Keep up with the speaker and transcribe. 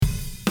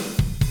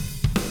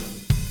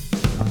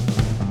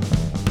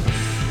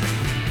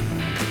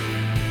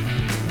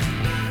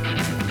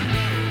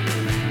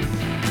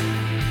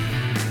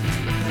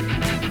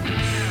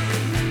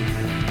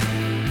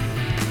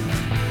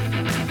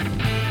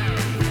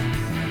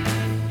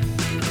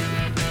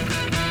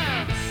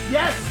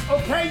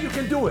okay? You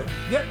can do it.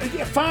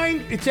 Yeah,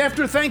 fine. It's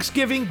after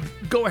Thanksgiving.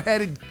 Go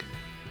ahead and...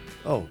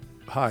 Oh,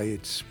 hi,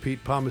 it's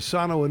Pete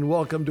Palmisano, and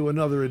welcome to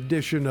another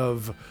edition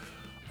of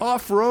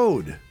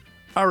Off-Road,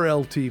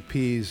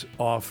 RLTP's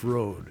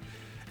Off-Road.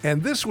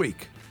 And this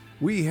week,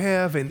 we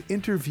have an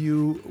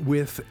interview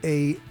with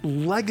a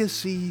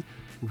legacy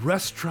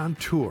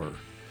restaurateur.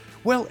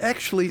 Well,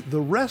 actually,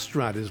 the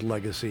restaurant is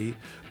legacy,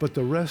 but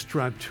the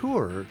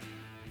restaurateur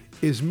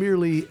is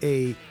merely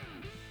a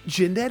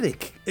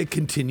genetic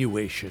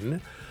continuation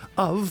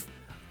of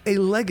a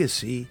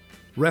legacy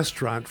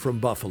restaurant from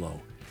Buffalo.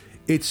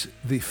 It's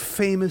the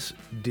famous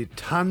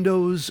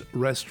Ditando's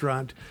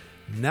restaurant,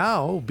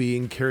 now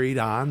being carried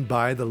on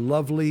by the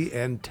lovely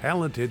and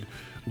talented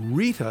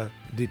Rita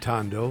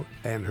Ditando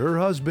and her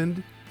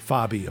husband,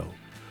 Fabio.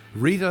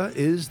 Rita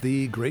is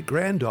the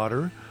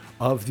great-granddaughter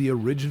of the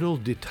original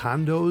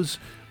Ditando's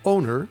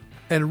owner,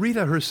 and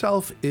Rita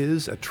herself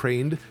is a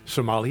trained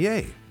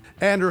sommelier.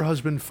 And her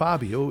husband,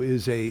 Fabio,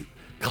 is a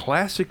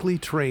classically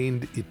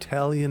trained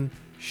Italian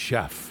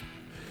chef.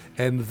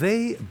 And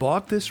they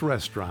bought this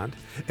restaurant,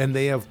 and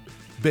they have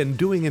been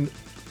doing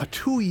a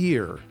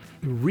 2-year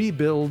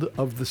rebuild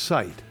of the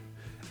site.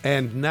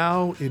 And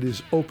now it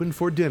is open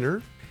for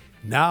dinner.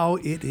 Now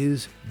it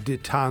is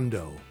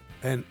Ditando,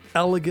 an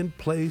elegant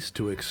place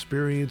to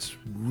experience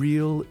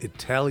real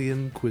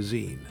Italian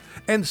cuisine.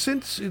 And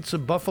since it's a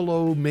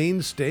Buffalo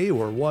mainstay,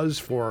 or was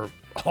for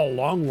a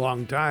long,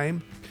 long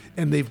time,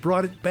 and they've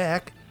brought it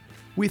back,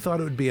 we thought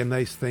it would be a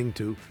nice thing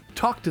to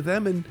talk to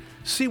them and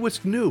see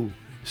what's new,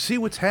 see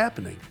what's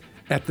happening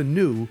at the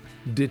new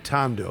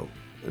Ditando.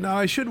 Now,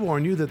 I should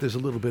warn you that there's a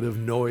little bit of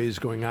noise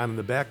going on in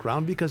the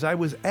background because I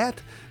was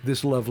at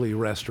this lovely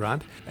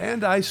restaurant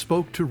and I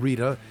spoke to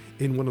Rita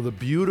in one of the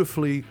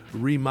beautifully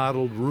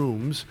remodeled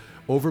rooms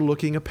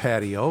overlooking a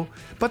patio.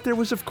 But there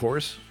was, of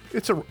course,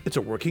 it's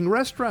a working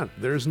restaurant.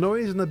 There's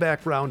noise in the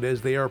background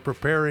as they are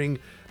preparing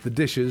the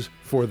dishes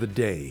for the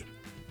day.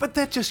 But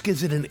that just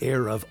gives it an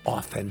air of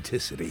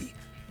authenticity,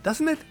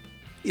 doesn't it?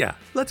 Yeah,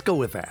 let's go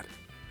with that.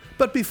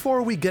 But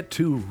before we get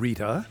to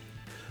Rita,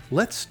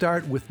 let's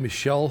start with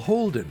Michelle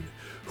Holden,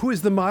 who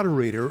is the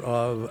moderator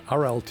of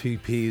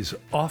RLTP's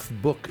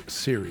Off-Book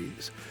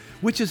series,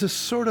 which is a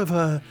sort of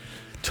a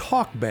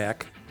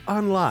talkback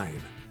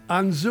online,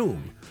 on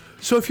Zoom.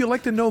 So if you'd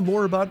like to know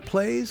more about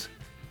plays,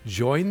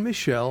 join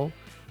Michelle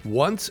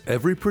once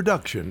every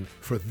production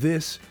for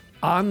this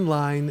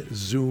online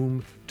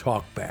Zoom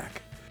talkback.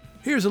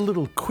 Here's a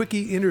little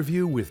quickie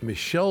interview with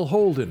Michelle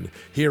Holden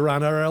here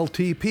on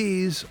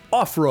RLTP's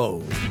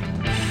Off-Road.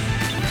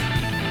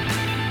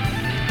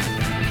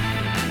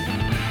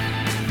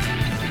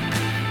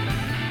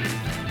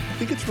 I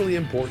think it's really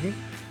important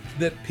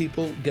that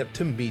people get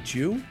to meet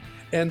you.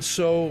 And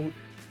so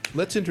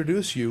let's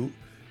introduce you.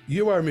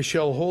 You are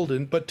Michelle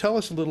Holden, but tell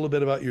us a little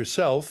bit about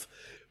yourself.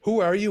 Who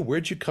are you?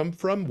 Where'd you come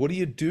from? What do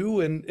you do?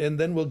 And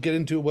then we'll get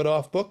into what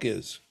Off-Book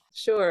is.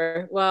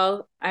 Sure.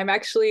 Well, I'm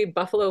actually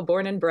Buffalo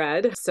born and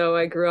bred. So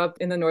I grew up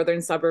in the northern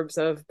suburbs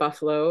of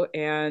Buffalo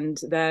and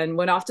then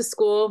went off to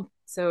school.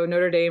 So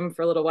Notre Dame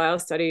for a little while,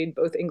 studied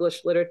both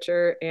English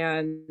literature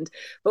and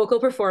vocal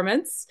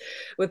performance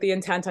with the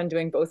intent on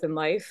doing both in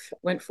life.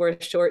 Went for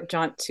a short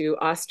jaunt to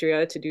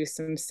Austria to do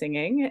some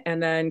singing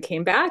and then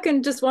came back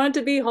and just wanted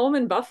to be home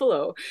in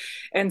Buffalo.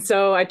 And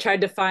so I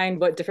tried to find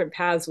what different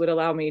paths would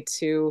allow me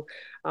to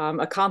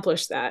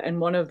accomplish that. And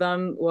one of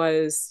them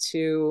was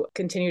to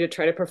continue to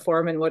try to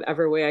perform in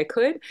whatever way I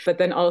could. But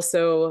then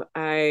also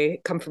I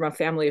come from a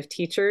family of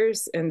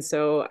teachers. And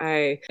so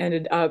I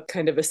ended up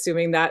kind of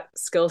assuming that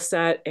skill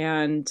set.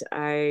 And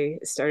I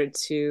started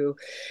to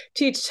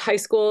teach high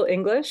school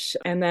English.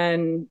 And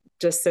then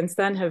just since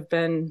then have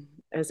been,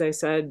 as I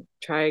said,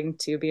 trying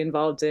to be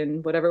involved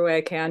in whatever way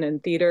I can in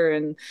theater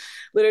and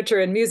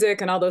literature and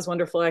music and all those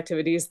wonderful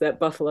activities that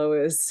Buffalo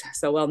is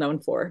so well known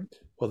for.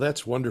 Well,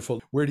 that's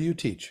wonderful. Where do you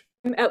teach?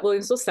 I'm at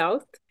Williamsville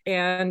South.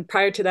 And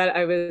prior to that,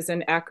 I was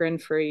in Akron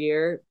for a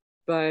year.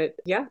 But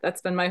yeah, that's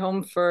been my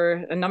home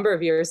for a number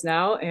of years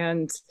now.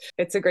 And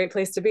it's a great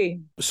place to be.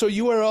 So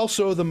you are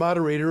also the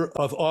moderator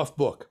of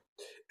Off-Book.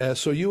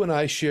 So you and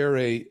I share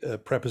a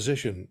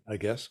preposition, I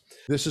guess.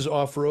 This is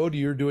Off-Road.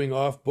 You're doing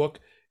Off-Book.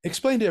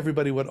 Explain to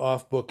everybody what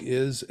Off-Book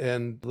is,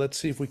 and let's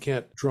see if we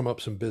can't drum up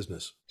some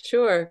business.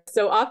 Sure.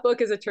 So Off-Book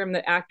is a term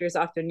that actors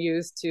often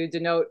use to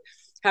denote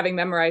having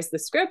memorized the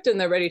script and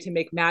they're ready to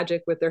make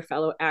magic with their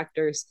fellow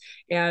actors.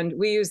 And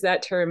we use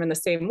that term in the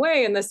same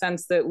way, in the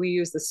sense that we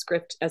use the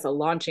script as a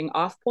launching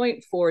off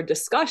point for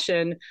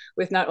discussion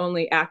with not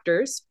only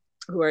actors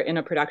who are in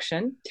a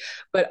production,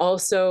 but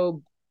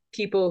also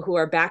people who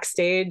are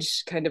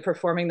backstage kind of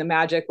performing the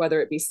magic, whether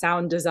it be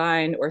sound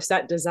design or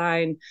set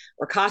design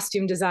or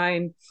costume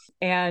design.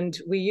 And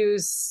we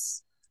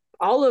use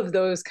all of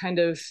those kind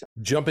of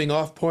jumping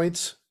off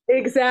points.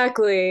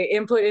 Exactly.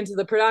 Input into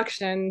the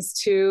productions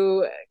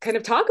to kind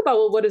of talk about,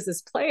 well, what is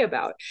this play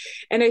about?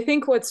 And I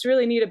think what's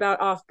really neat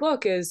about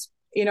Off-Book is,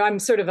 you know, I'm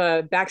sort of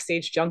a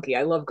backstage junkie.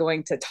 I love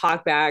going to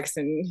talkbacks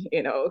and,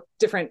 you know,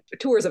 different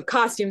tours of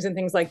costumes and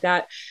things like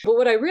that. But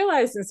what I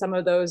realized in some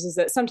of those is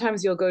that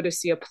sometimes you'll go to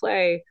see a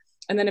play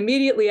And then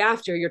immediately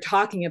after, you're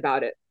talking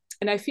about it.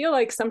 And I feel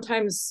like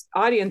sometimes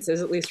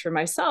audiences, at least for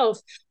myself,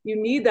 you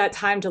need that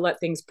time to let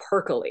things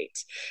percolate.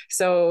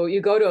 So you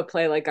go to a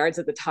play like Guards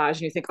at the Taj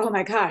and you think, oh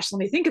my gosh, let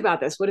me think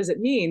about this. What does it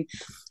mean?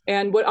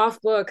 And what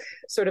Off Book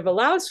sort of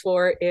allows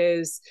for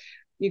is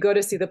you go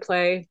to see the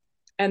play,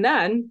 and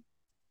then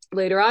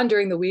later on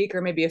during the week,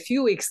 or maybe a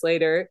few weeks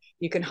later,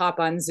 you can hop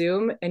on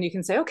Zoom and you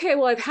can say, okay,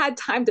 well, I've had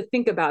time to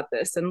think about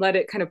this and let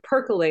it kind of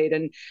percolate,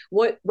 and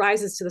what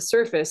rises to the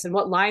surface and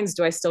what lines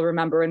do I still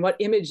remember and what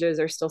images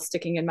are still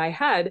sticking in my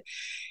head.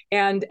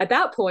 And at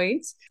that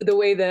point, the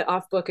way the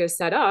Off Book is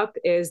set up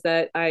is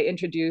that I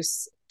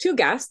introduce two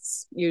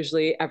guests,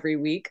 usually every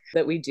week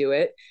that we do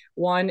it.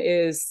 One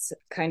is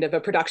kind of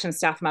a production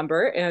staff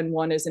member and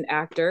one is an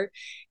actor.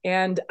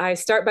 And I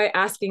start by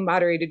asking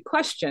moderated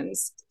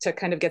questions to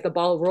kind of get the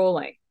ball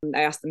rolling.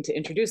 I ask them to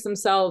introduce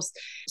themselves.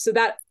 So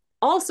that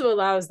also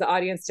allows the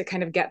audience to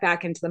kind of get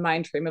back into the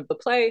mind frame of the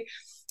play.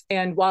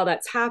 And while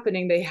that's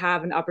happening, they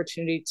have an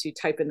opportunity to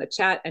type in the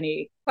chat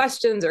any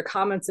questions or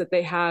comments that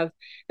they have,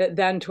 that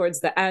then towards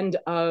the end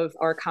of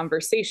our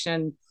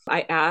conversation,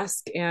 I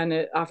ask, and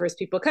it offers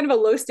people kind of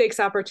a low stakes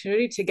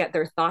opportunity to get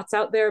their thoughts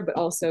out there, but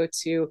also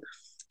to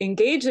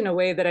engage in a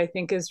way that I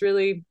think is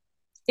really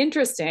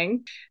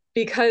interesting,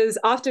 because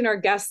often our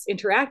guests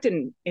interact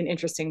in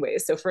interesting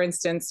ways. So for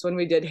instance, when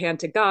we did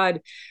Hand to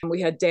God, we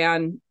had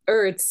Dan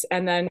Ertz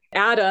and then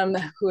Adam,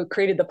 who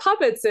created the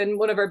puppets. And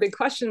one of our big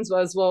questions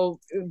was, well,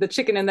 the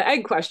chicken and the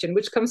egg question,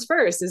 which comes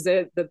first? Is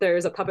it that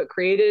there's a puppet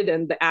created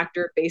and the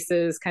actor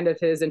bases kind of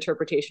his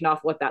interpretation off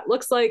what that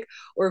looks like,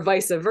 or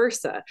vice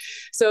versa?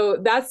 So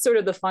that's sort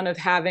of the fun of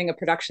having a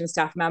production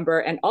staff member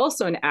and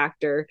also an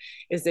actor,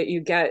 is that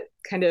you get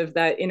kind of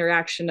that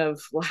interaction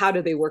of, well, how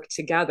do they work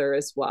together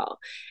as well?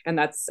 And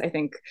that's, I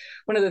think,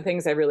 one of the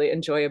things I really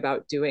enjoy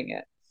about doing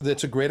it.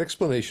 That's a great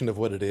explanation of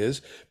what it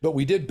is, but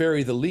we did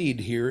bury the lead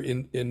here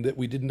in that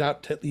we did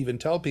not even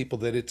tell people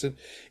that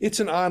it's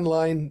an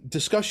online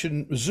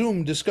discussion,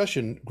 Zoom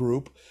discussion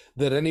group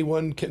that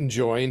anyone can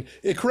join.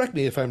 Correct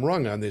me if I'm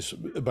wrong on this,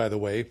 by the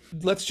way.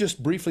 Let's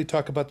just briefly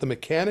talk about the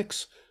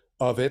mechanics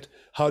of it.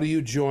 How do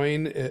you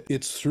join?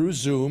 It's through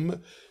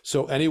Zoom,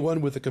 so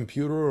anyone with a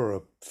computer or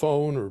a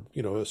phone or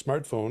a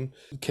smartphone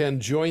can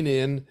join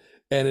in,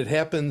 and it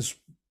happens,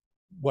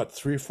 what,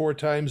 3 or 4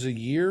 times a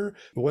year,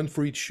 one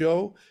for each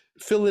show?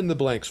 Fill in the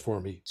blanks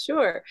for me.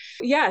 Sure.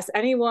 Yes,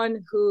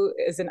 anyone who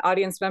is an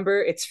audience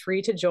member, it's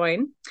free to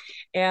join.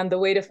 And the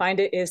way to find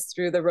it is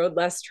through the Road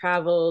Less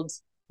Traveled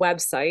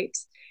website.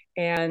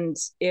 And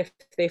if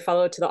they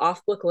follow to the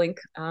Off Book link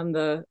on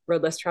the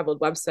Road Less Traveled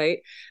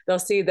website, they'll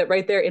see that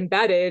right there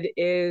embedded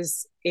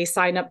is a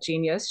Sign Up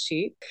Genius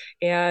sheet.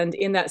 And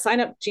in that Sign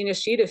Up Genius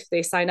sheet, if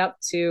they sign up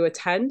to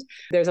attend,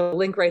 there's a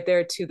link right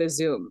there to the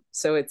Zoom.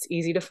 So it's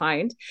easy to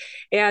find.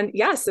 And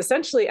yes,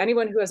 essentially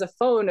anyone who has a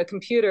phone, a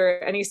computer,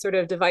 any sort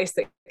of device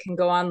that can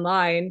go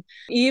online,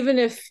 even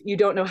if you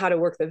don't know how to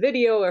work the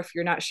video or if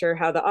you're not sure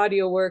how the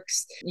audio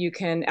works, you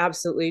can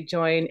absolutely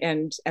join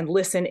and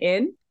listen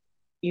in.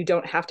 You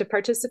don't have to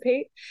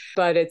participate,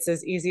 but it's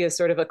as easy as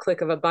sort of a click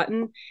of a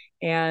button.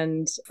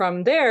 And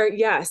from there,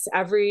 yes,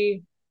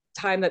 every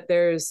time that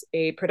there's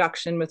a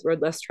production with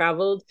Road Less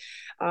Traveled,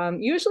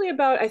 usually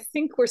I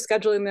think we're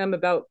scheduling them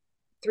about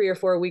 3 or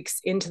 4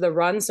 weeks into the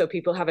run, so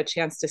people have a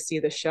chance to see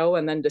the show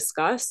and then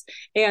discuss.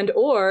 And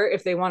or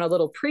if they want a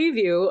little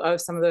preview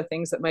of some of the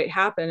things that might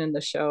happen in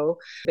the show,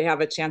 they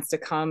have a chance to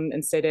come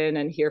and sit in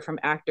and hear from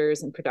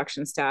actors and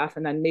production staff,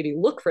 and then maybe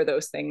look for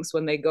those things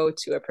when they go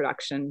to a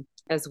production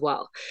as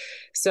well.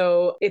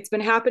 So it's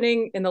been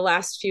happening in the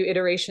last few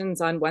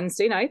iterations on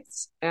Wednesday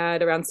nights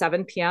at around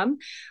 7 p.m.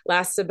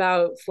 Lasts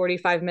about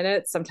 45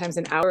 minutes, sometimes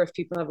an hour if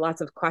people have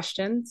lots of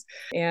questions.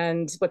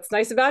 And what's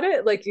nice about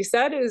it, like you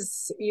said,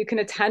 is you can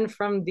attend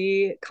from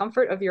the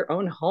comfort of your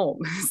own home.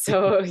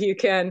 So you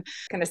can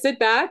kind of sit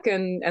back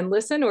and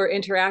listen or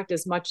interact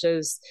as much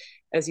as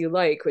you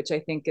like, which I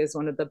think is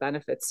one of the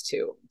benefits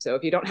too. So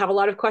if you don't have a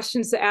lot of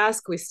questions to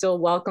ask, we still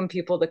welcome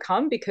people to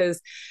come,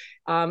 because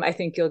I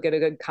think you'll get a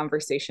good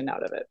conversation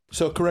out of it.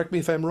 So correct me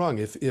if I'm wrong.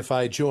 If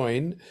I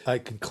join, I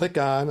can click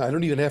on, I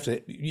don't even have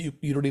to,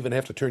 you don't even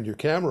have to turn your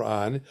camera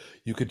on.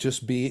 You could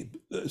just be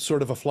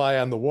sort of a fly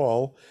on the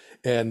wall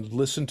and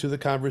listen to the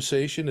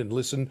conversation and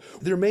listen.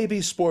 There may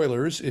be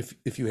spoilers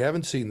if you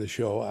haven't seen the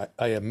show,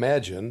 I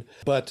imagine,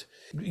 but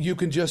you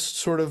can just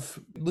sort of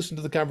listen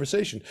to the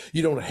conversation.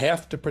 You don't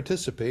have to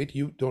participate.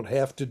 You don't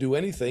have to do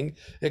anything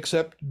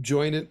except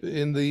join it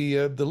in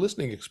the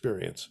listening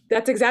experience.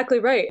 That's exactly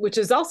right, which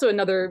is also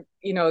another,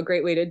 a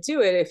great way to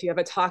do it. If you have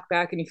a talk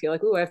back and you feel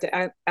like, oh, I have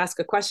to ask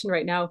a question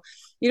right now,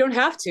 you don't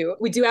have to.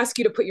 We do ask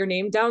you to put your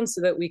name down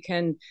so that we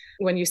can,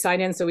 when you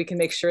sign in, so we can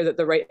make sure that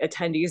the right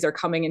attendees are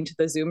coming into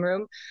the Zoom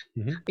room.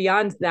 Mm-hmm.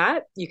 Beyond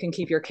that, you can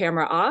keep your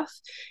camera off.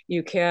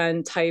 You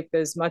can type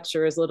as much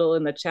or as little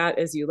in the chat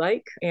as you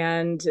like.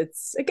 And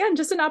it's, again,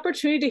 just an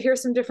opportunity to hear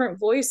some different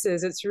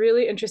voices. It's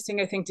really interesting,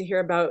 I think, to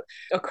hear about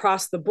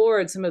across the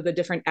board some of the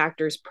different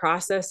actors'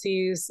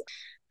 processes.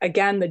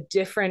 Again, the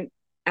different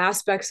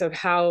aspects of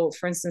how,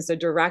 for instance, a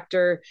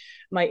director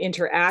might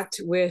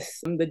interact with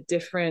the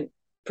different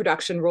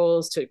production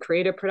roles to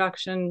create a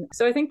production.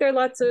 So I think there are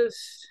lots of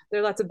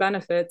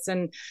benefits,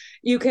 and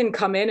you can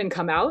come in and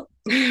come out,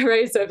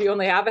 right? So if you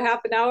only have a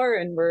half an hour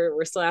and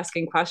we're still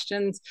asking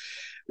questions,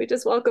 we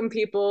just welcome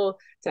people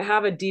to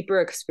have a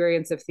deeper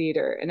experience of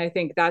theater. And I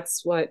think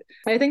that's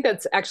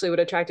actually what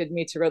attracted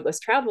me to Road Less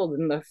Traveled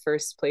in the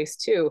first place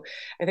too.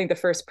 I think the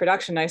first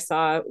production I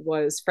saw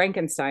was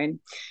Frankenstein,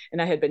 and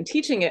I had been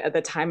teaching it at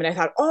the time, and I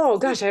thought, oh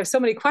gosh, I have so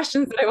many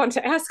questions that I want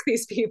to ask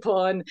these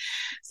people. And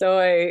so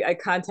I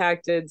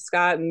contacted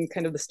Scott, and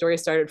kind of the story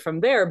started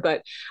from there.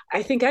 But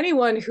I think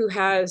anyone who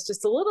has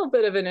just a little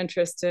bit of an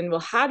interest in,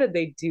 well, how did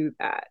they do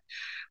that?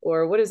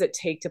 Or what does it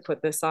take to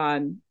put this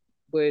on,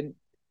 would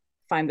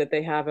find that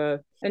they have an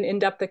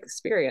in-depth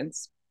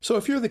experience. So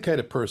if you're the kind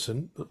of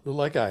person,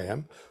 like I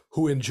am,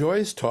 who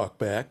enjoys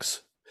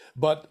talkbacks,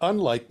 but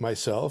unlike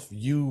myself,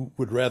 you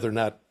would rather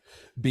not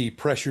be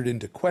pressured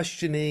into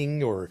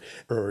questioning or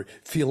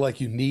feel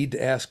like you need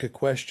to ask a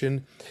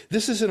question,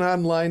 this is an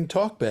online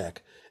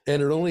talkback,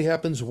 and it only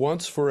happens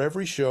once for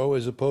every show,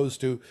 as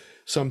opposed to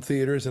some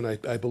theaters, and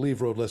I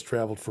believe Road Less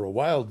Traveled for a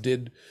while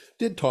did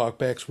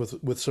talkbacks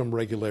with some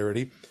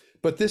regularity.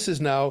 But this is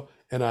now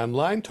an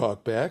online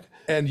talkback,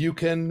 and you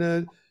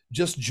can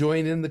just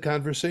join in the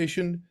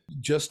conversation,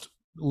 just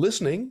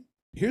listening.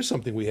 Here's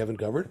something we haven't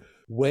covered.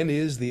 When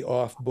is the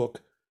off-book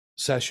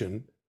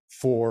session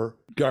for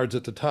Guards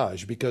at the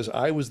Taj? Because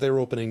I was there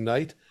opening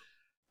night,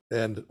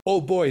 and oh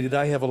boy, did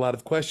I have a lot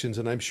of questions,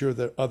 and I'm sure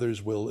that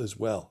others will as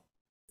well.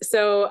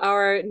 So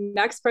our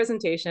next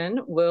presentation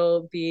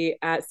will be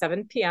at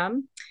 7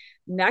 p.m.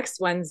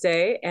 next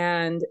Wednesday,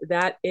 and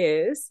that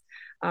is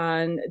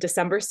on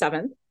December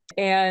 7th.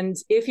 And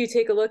if you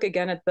take a look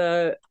again at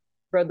the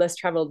Road Less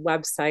Traveled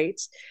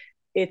website,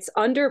 it's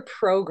under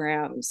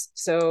programs.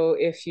 So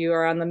if you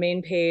are on the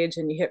main page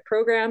and you hit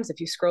programs, if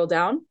you scroll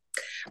down,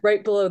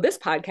 right below this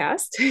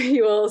podcast,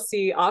 you will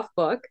see Off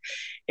Book.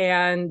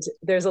 And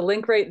there's a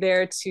link right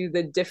there to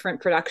the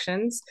different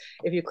productions.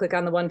 If you click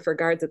on the one for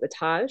Guards at the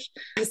Taj,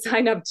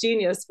 Sign Up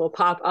Genius will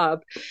pop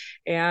up,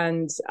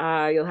 and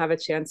you'll have a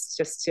chance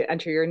just to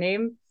enter your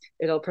name.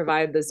 It'll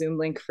provide the Zoom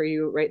link for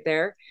you right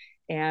there.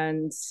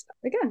 And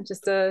again,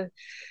 just an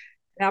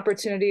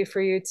opportunity for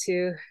you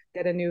to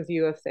get a new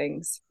view of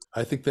things.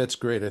 I think that's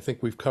great. I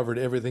think we've covered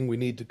everything we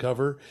need to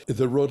cover.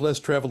 The Road Less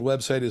Traveled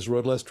website is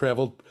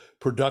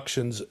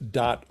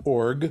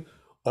roadlesstraveledproductions.org,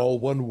 all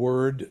one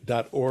word,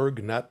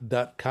 .org, not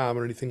 .com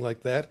or anything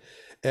like that.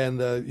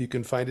 And you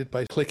can find it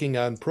by clicking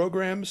on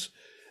programs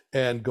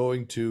and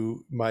going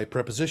to my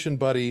preposition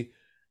buddy,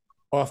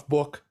 Off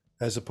Book,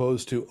 as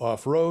opposed to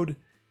Off Road.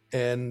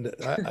 And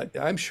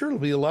I'm sure it'll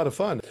be a lot of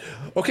fun.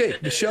 Okay,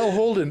 Michelle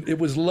Holden, it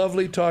was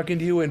lovely talking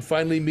to you and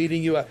finally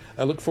meeting you.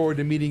 I look forward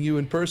to meeting you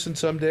in person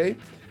someday,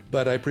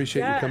 but I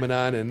appreciate you coming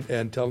on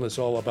and telling us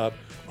all about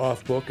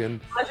Off Book. And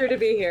pleasure to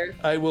be here.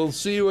 I will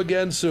see you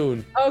again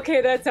soon.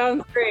 Okay, that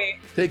sounds great.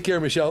 Take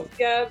care, Michelle.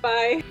 Yeah,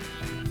 bye.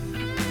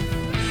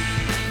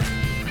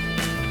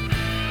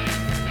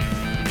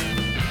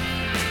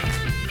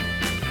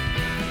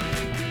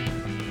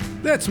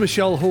 That's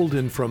Michelle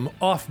Holden from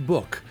Off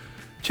Book.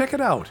 Check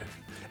it out.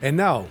 And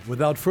now,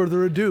 without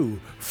further ado,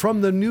 from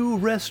the new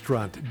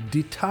restaurant,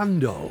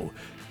 Ditando,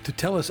 to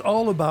tell us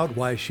all about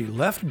why she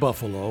left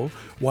Buffalo,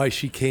 why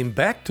she came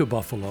back to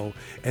Buffalo,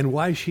 and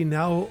why she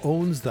now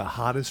owns the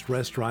hottest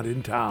restaurant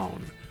in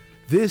town.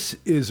 This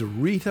is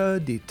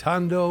Rita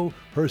Ditando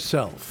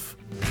herself.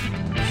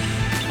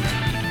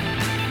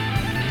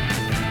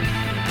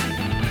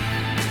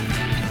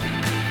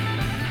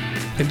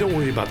 And don't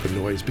worry about the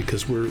noise,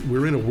 because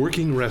we're in a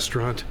working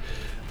restaurant,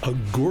 a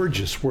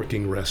gorgeous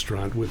working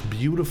restaurant with a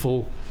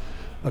beautiful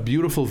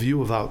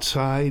view of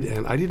outside.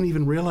 And I didn't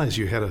even realize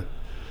you had a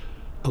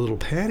little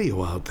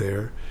patio out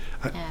there.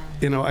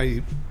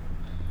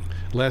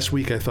 Last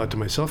week I thought to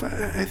myself,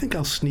 I think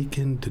I'll sneak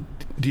in.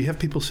 Do you have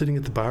people sitting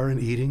at the bar and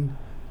eating?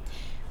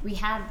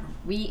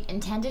 We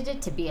intended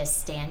it to be a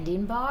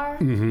standing bar,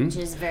 which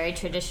is very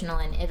traditional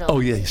in Italy. Oh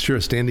yeah, sure,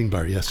 a standing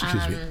bar. Yes,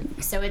 excuse me.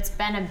 So it's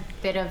been a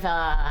bit of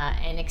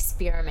an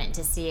experiment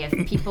to see if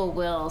people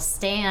will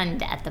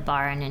stand at the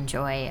bar and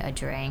enjoy a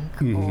drink,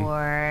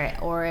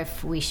 or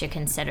if we should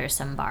consider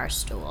some bar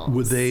stools.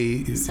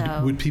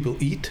 Would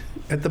people eat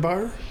at the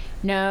bar?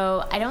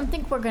 No, I don't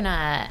think we're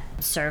gonna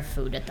serve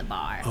food at the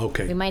bar.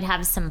 Okay. We might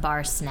have some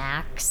bar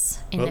snacks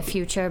in the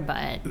future,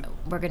 but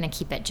we're gonna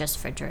keep it just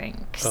for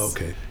drinks.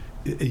 Okay.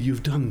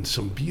 You've done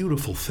some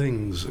beautiful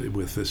things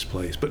with this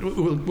place, but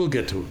we'll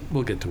get to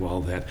all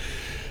that.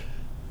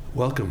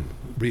 Welcome,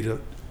 Rita.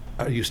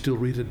 Are you still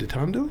Rita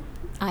Ditando?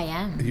 I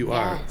am. You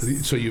are.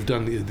 Yes. So you've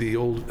done the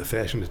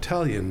old-fashioned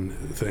Italian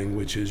thing,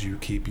 which is you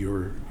keep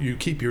your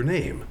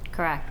name.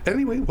 Correct.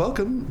 Anyway,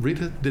 welcome,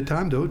 Rita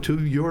Ditando,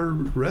 to your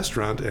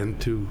restaurant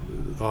and to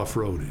Off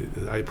Road.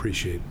 I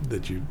appreciate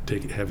that you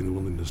having the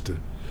willingness to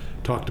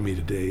talk to me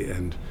today,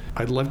 and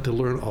I'd like to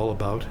learn all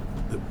about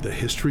the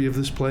history of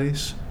this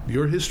place,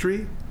 your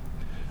history.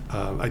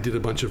 I did a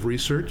bunch of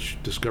research,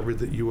 discovered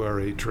that you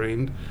are a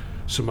trained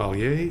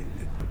sommelier,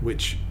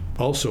 which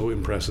also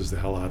impresses the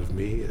hell out of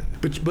me.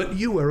 But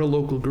you are a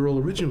local girl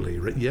originally,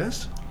 right?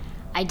 Yes?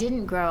 I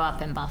didn't grow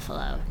up in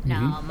Buffalo.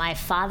 No, my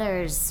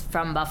father's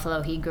from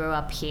Buffalo. He grew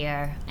up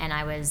here, and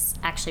I was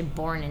actually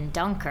born in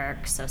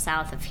Dunkirk, so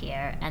south of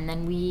here. And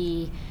then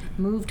we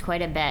moved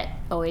quite a bit,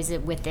 always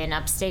within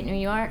upstate New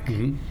York.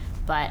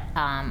 But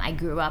I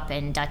grew up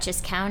in Dutchess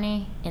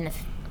County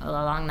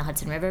along the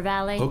Hudson River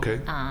Valley.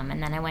 Okay.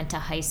 And then I went to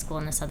high school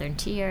in the Southern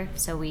Tier,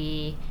 so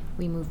we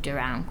moved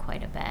around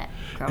quite a bit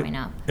growing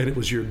up. And it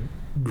was your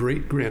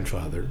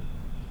great-grandfather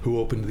who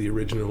opened the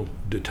original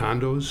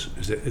Ditando's,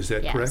 is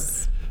that Yes.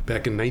 correct?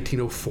 Back in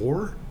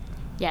 1904?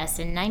 Yes,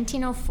 in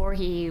 1904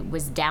 he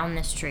was down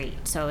the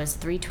street, so it was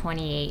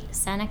 328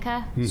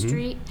 Seneca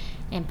Street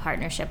in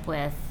partnership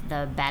with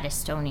the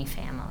Battistoni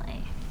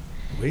family.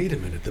 Wait a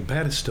minute, the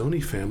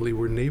Battistoni family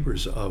were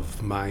neighbors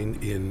of mine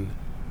in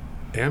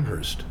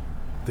Amherst.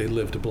 They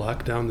lived a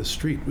block down the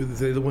street. Were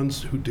they the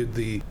ones who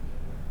did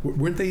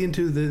weren't they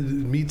into the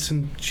meats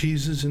and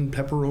cheeses and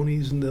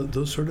pepperonis and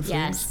those sort of things?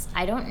 Yes,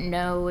 I don't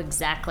know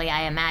exactly.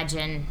 I'm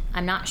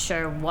not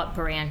sure what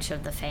branch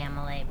of the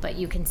family, but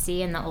you can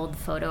see in the old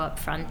photo up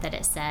front that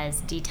it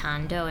says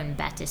Ditando and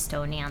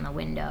Battistoni on the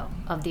window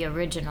of the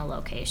original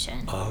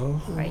location.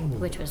 Oh. Right,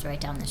 which was right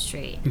down the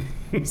street.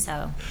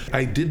 So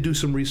I did do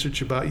some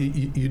research about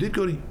you.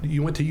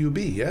 You went to UB,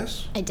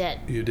 yes? I did.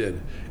 You did.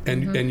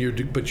 And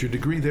but your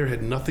degree there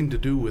had nothing to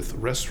do with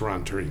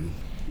restauranting.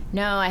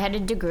 No, I had a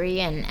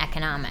degree in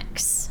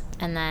economics.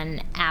 And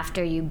then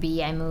after UB,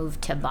 I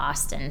moved to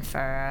Boston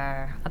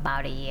for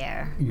about a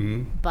year.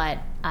 But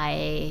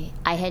I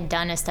had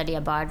done a study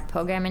abroad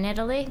program in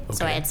Italy. Okay.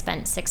 So I had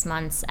spent 6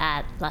 months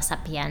at La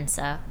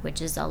Sapienza, which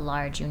is a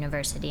large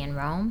university in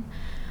Rome.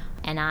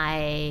 And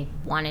I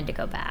wanted to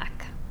go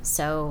back.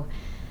 So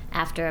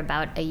after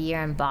about a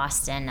year in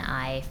Boston,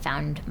 I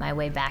found my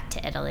way back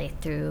to Italy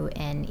through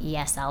an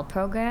ESL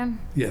program.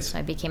 Yes. So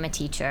I became a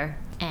teacher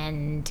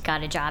and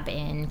got a job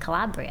in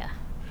Calabria.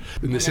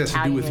 And this has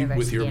to do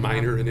with your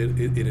minor in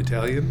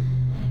Italian?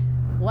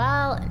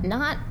 Well,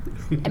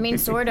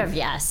 sort of,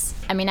 yes.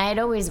 I mean, I had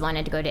always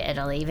wanted to go to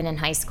Italy. Even in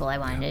high school, I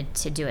wanted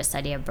to do a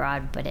study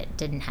abroad, but it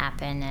didn't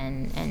happen.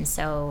 And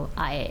so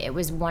it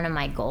was one of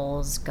my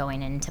goals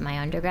going into my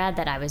undergrad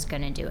that I was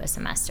going to do a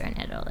semester in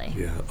Italy.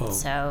 Yeah. Oh.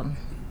 So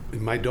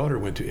my daughter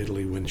went to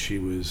Italy when she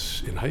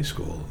was in high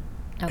school.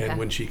 Okay. And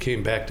when she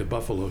came back to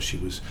Buffalo, she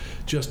was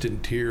just in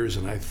tears,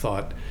 and I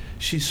thought,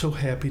 she's so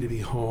happy to be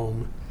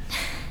home.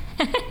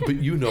 But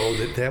you know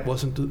that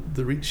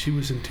wasn't she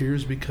was in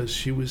tears because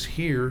she was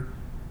here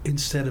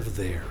instead of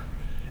there.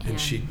 And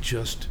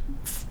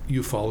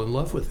you fall in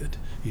love with it.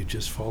 You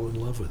just fall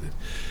in love with it.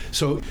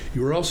 So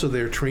you were also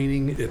there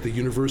training at the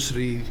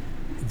university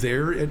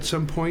there at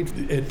some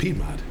point at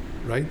Piedmont,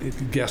 right?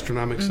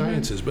 Gastronomic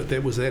sciences, but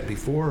was that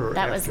before or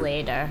that after? Was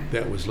later.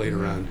 That was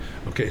later on.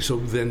 Okay, so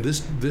then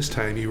this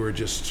time you were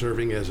just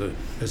serving as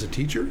a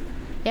teacher?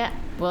 Yeah.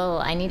 Well,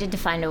 I needed to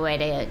find a way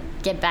to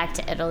get back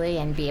to Italy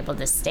and be able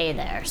to stay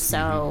there.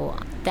 So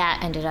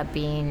that ended up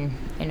being,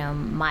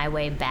 my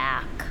way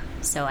back.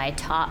 So I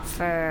taught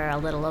for a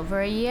little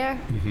over a year.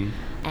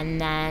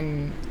 And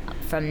then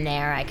from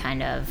there, I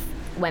kind of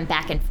went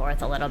back and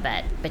forth a little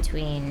bit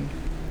between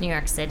New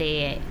York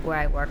City, where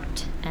I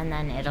worked, and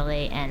then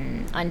Italy,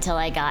 and until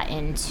I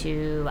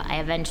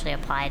eventually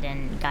applied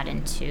and got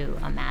into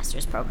a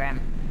master's program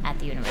at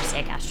the University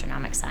of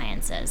Gastronomic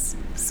Sciences.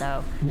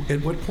 So,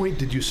 at what point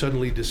did you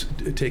suddenly just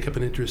take up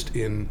an interest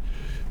in,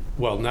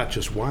 well, not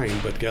just wine,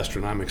 but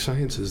gastronomic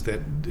sciences that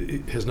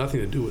has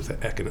nothing to do with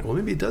economics? Well,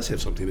 maybe it does have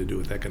something to do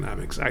with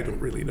economics. I don't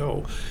really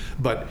know.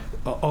 But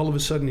all of a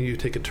sudden you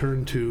take a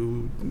turn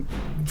to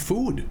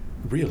food,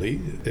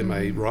 really. Am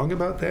I wrong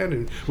about that?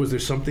 And was there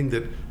something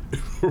that,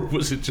 or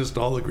was it just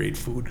all the great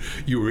food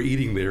you were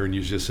eating there and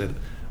you just said,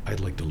 I'd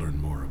like to learn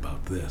more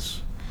about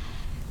this?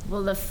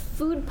 Well, the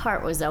food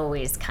part was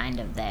always kind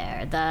of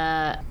there.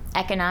 The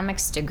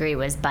economics degree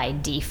was by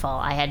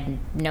default. I had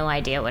no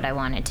idea what I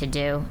wanted to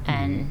do,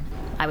 and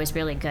I was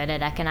really good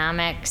at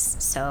economics,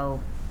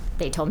 so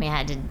they told me I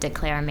had to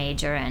declare a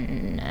major,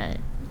 and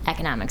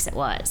economics it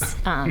was.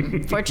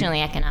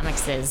 Fortunately,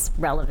 economics is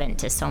relevant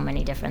to so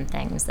many different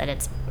things that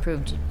it's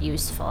proved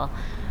useful.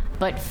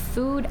 But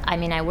food,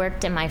 I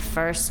worked in my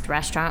first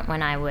restaurant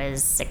when I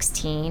was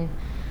 16.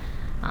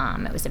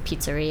 It was a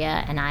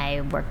pizzeria, and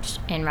I worked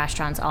in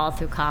restaurants all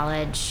through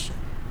college,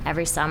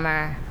 every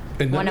summer.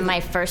 One of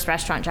my first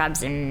restaurant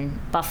jobs in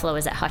Buffalo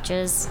was at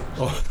Hutch's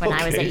when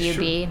I was at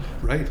UB. Sure.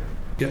 Right.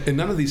 Yeah, and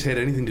none of these had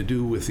anything to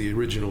do with the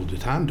original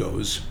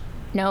Ditando's.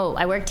 No,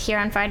 I worked here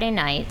on Friday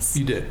nights.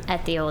 You did?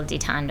 At the old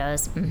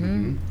Ditando's.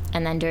 And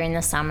then during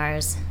the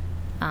summers,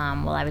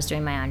 while I was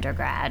doing my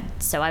undergrad.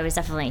 So I was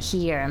definitely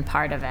here and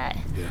part of it.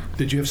 Yeah.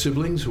 Did you have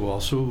siblings who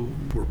also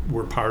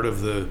were part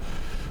of the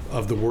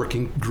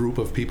working group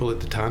of people at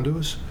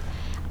Ditando's?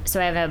 So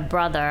I have a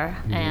brother,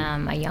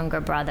 a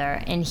younger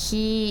brother, and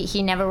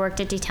he never worked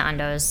at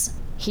Ditando's.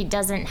 he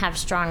doesn't have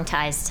strong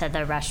ties to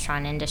the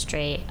restaurant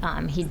industry.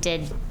 He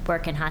did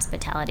work in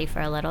hospitality for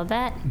a little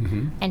bit,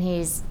 and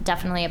he's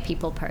definitely a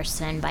people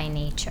person by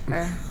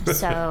nature.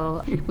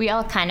 So we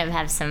all kind of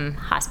have some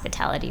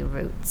hospitality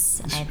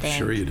roots, I think.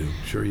 Sure you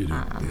do.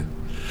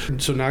 Yeah.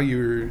 So now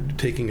you're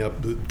taking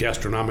up the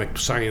gastronomic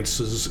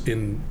sciences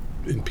in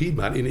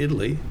Piedmont, in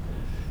Italy,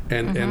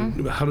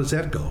 and how does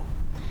that go?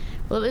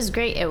 Well, it was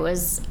great. It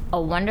was a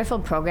wonderful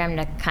program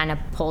to kind of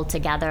pull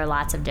together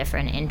lots of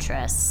different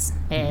interests.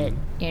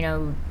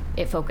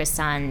 It focused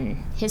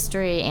on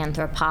history,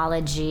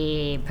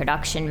 anthropology,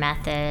 production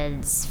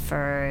methods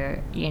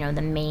for,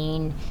 the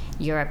main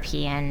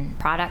European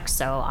products,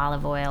 so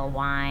olive oil,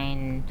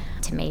 wine,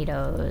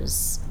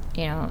 tomatoes,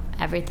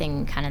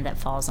 everything kind of that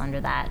falls under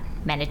that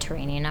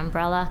Mediterranean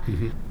umbrella.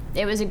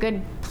 It was a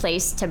good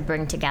place to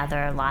bring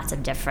together lots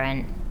of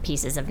different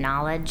pieces of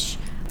knowledge,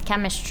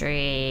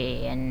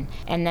 chemistry, and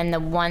then the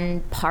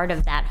one part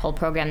of that whole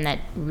program that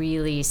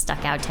really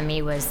stuck out to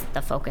me was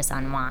the focus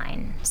on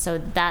wine. So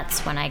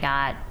that's when I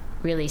got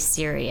really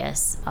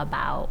serious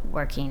about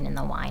working in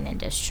the wine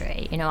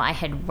industry. I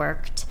had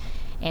worked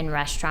in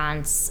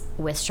restaurants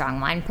with strong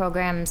wine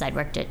programs. I'd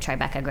worked at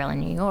Tribeca Grill in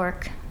New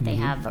York. They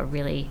have a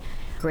really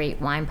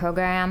great wine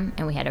program,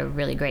 and we had a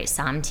really great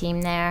somm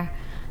team there.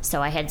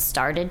 So I had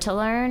started to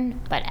learn,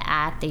 but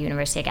at the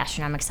University of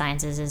Gastronomic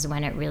Sciences is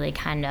when it really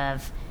kind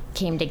of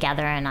came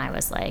together, and I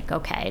was like,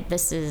 okay,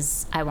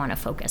 I want to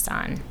focus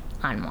on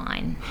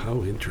wine.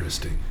 How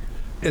interesting.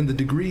 And the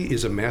degree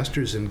is a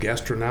master's in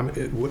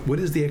gastronomic. What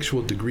is the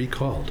actual degree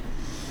called?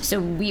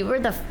 So we were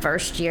the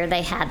first year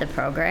they had the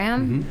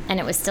program, and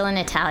it was still in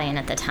Italian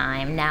at the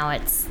time. Now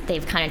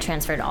they've kind of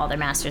transferred all their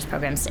master's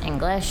programs to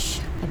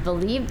English. I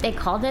believe they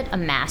called it a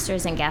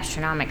master's in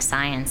gastronomic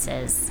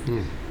sciences.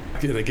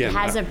 Again, it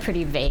has a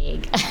pretty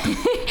vague.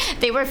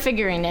 They were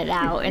figuring it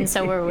out, and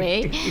so were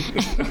we.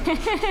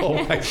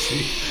 Oh, I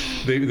see.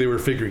 They were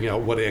figuring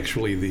out what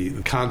actually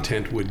the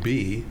content would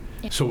be.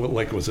 So,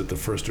 was it the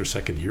first or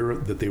second year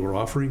that they were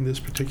offering this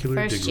particular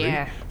degree? First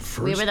year.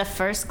 We were the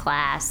first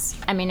class.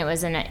 I mean,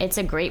 it's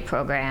a great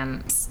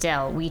program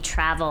still. We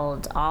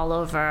traveled all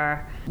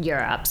over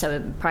Europe,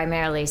 so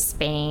primarily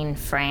Spain,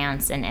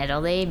 France, and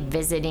Italy,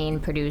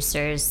 visiting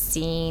producers,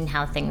 seeing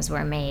how things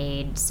were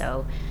made.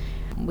 So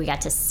we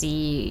got to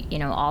see,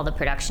 all the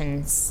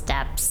production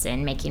steps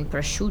in making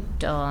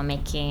prosciutto,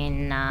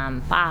 making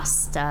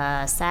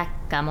pasta,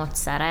 secca,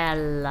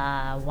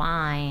 mozzarella,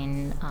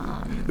 wine.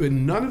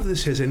 None of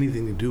this has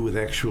anything to do with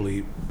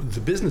actually the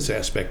business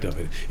aspect of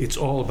it. It's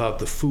all about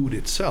the food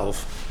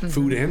itself,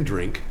 food and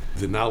drink,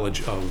 the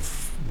knowledge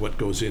of what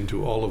goes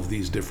into all of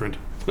these different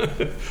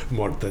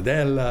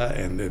mortadella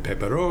and the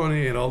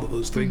pepperoni and all of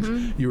those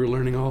things. You were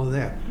learning all of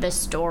that. The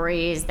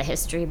stories, the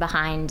history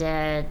behind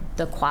it,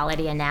 the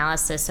quality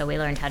analysis. So we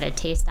learned how to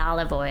taste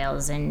olive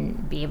oils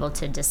and be able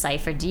to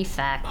decipher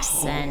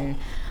defects. And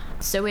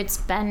so it's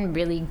been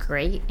really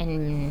great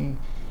in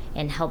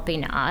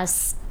helping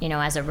us,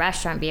 as a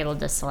restaurant, be able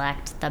to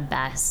select the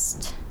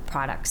best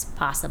products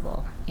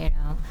possible,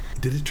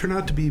 Did it turn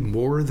out to be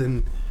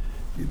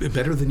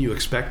better than you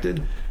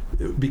expected?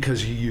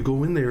 Because you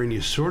go in there and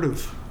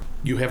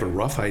you have a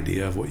rough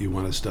idea of what you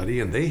want to study,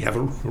 and they have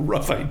a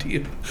rough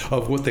idea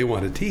of what they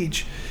want to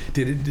teach.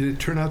 Did it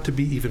turn out to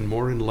be even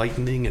more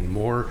enlightening and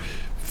more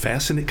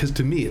fascinating? Because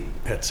to me,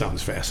 that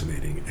sounds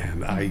fascinating,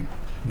 and I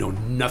know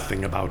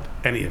nothing about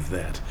any of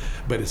that.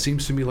 But it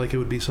seems to me like it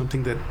would be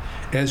something that,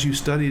 as you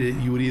studied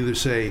it, you would either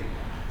say,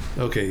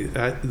 okay,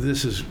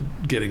 this is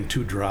getting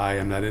too dry,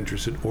 I'm not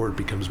interested, or it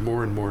becomes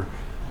more and more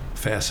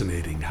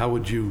fascinating. How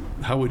would you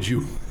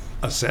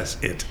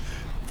assess it?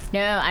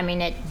 No, I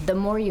mean, the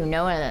more you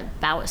know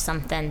about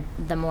something,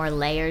 the more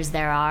layers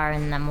there are,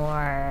 and the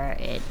more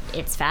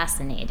it's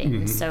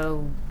fascinating.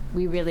 So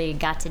we really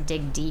got to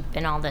dig deep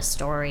in all the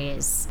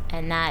stories,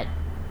 and that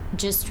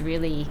just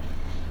really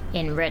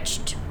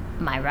enriched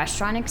my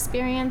restaurant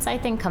experience, I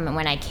think,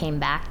 when I came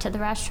back to the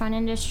restaurant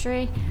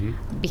industry.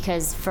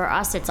 Because for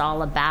us, it's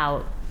all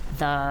about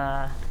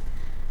the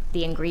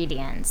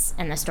ingredients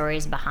and the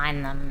stories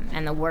behind them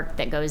and the work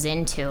that goes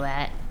into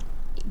it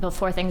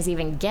before things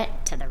even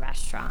get to the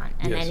restaurant.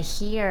 And then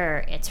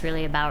here, it's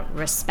really about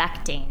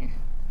respecting,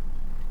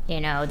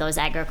 those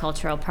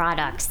agricultural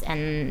products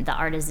and the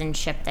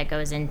artisanship that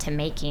goes into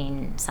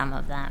making some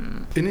of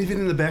them. And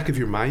even in the back of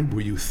your mind, were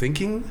you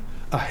thinking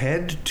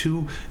ahead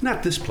to,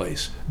 not this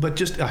place, but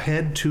just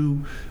ahead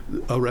to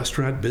a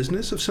restaurant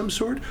business of some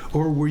sort?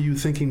 Or were you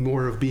thinking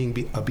more of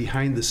being a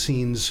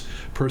behind-the-scenes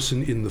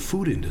person in the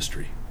food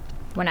industry?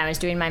 When I was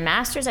doing my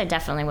master's, I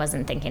definitely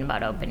wasn't thinking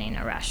about opening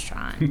a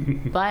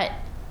restaurant. But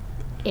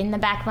in the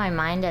back of my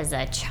mind as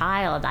a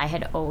child, I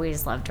had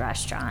always loved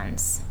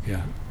restaurants.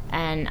 Yeah.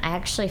 And I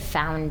actually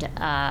found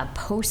a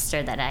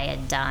poster that I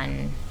had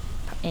done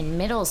in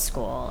middle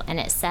school, and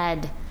it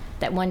said,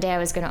 that one day I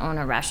was going to own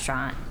a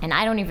restaurant. And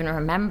I don't even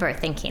remember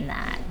thinking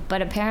that.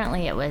 But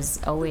apparently it was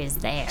always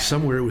there.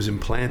 Somewhere it was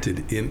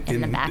implanted in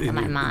the back of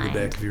my mind. In the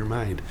back of your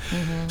mind.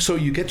 So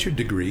you get your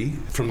degree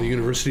from the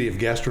University of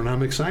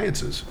Gastronomic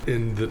Sciences.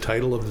 And the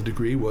title of the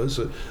degree was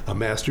a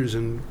Master's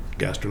in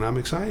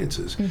Gastronomic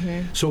Sciences.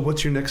 So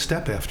what's your next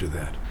step after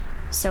that?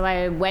 So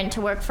I went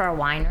to work for a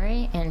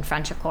winery in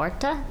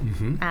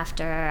Franciacorta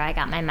after I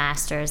got my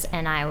master's,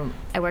 and I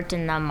worked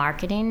in the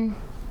marketing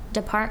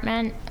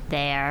department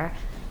there.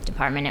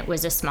 It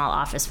was a small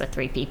office with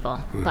 3 people,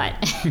 but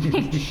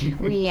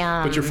we.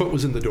 But your foot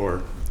was in the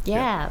door.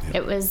 Yeah,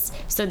 it was.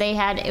 So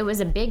it was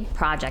a big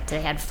project.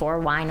 They had 4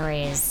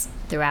 wineries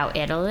throughout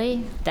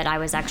Italy that I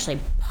was actually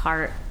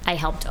I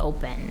helped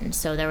open.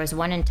 So there was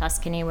one in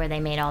Tuscany where they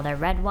made all their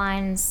red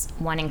wines,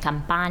 one in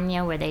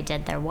Campania where they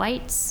did their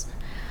whites.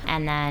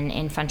 And then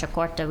in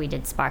Franciacorta, we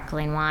did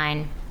sparkling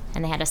wine.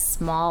 And they had a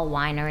small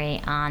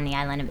winery on the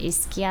island of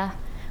Ischia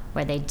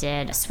where they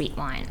did sweet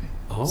wine.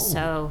 Oh.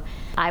 So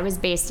I was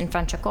based in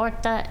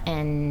Franciacorta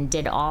and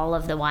did all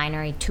of the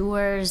winery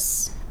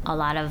tours, a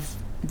lot of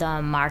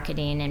the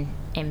marketing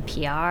and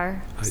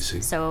PR. I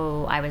see.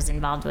 So I was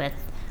involved with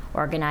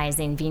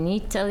organizing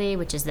Vinitaly,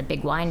 which is the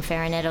big wine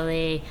fair in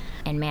Italy,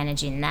 and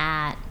managing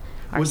that,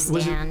 our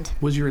stand.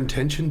 Was your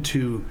intention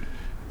to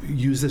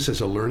use this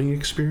as a learning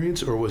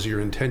experience, or was your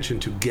intention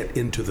to get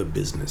into the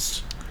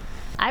business?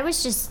 I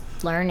was just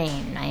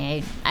learning.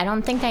 I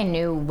don't think I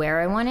knew where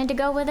I wanted to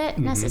go with it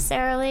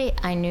necessarily.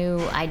 I knew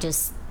I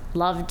just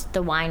loved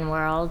the wine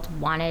world,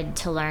 wanted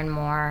to learn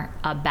more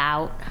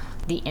about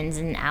the ins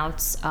and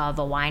outs of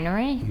a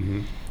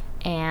winery,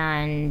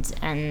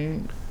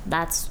 and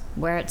that's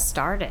where it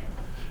started.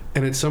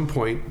 And at some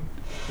point,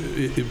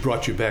 it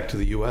brought you back to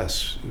the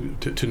U.S.,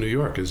 to New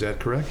York. Is that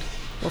correct?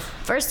 Well,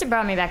 first it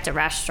brought me back to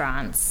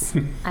restaurants.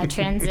 I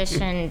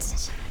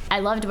transitioned. I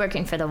loved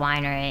working for the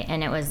winery,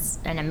 and it was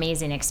an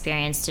amazing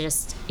experience to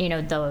just,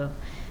 the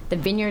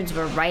vineyards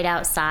were right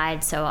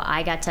outside, so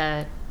I got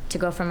to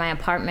go from my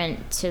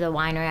apartment to the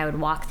winery. I would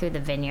walk through the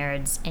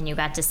vineyards, and you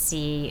got to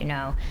see,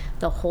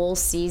 the whole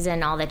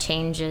season, all the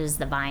changes,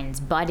 the vines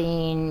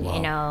budding,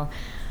 wow.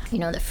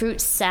 The fruit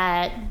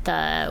set,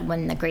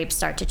 when the grapes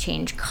start to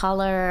change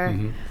color.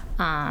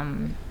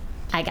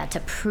 I got to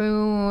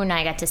prune,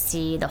 I got to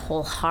see the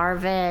whole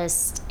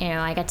harvest,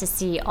 I got to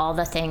see all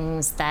the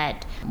things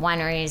that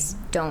wineries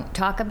don't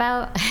talk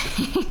about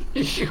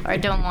or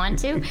don't want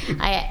to.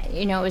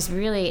 It was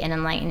really an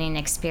enlightening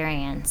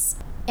experience.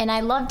 And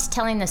I loved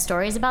telling the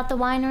stories about the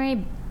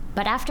winery,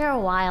 but after a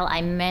while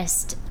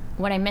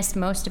what I missed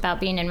most about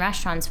being in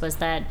restaurants was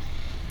that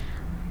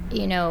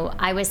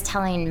I was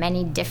telling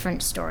many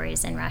different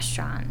stories in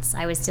restaurants.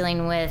 I was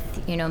dealing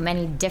with,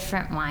 many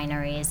different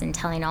wineries and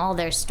telling all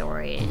their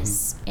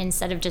stories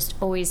instead of just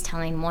always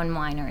telling one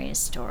winery's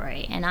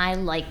story. And I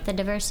like the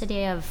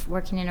diversity of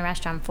working in a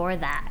restaurant for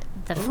that.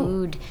 The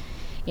food,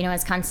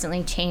 is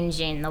constantly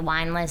changing. The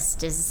wine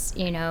list is,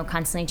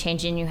 constantly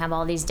changing. You have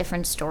all these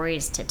different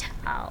stories to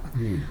tell.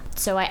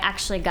 So I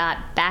actually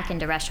got back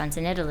into restaurants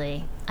in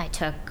Italy. I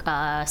took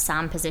a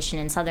SOM position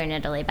in southern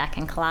Italy back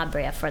in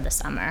Calabria for the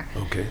summer.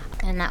 Okay.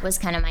 And that was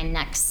kind of my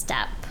next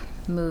step,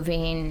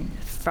 moving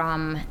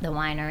from the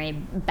winery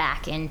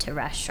back into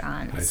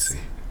restaurants. I see.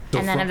 So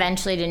and then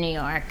eventually to New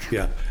York.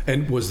 Yeah.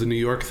 And was the New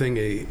York thing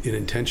an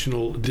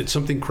intentional, did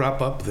something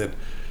crop up that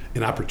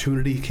an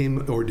opportunity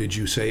came, or did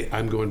you say,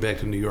 I'm going back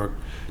to New York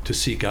to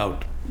seek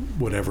out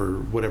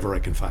whatever I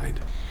can find?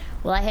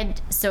 Well,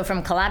 so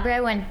from Calabria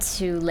I went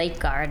to Lake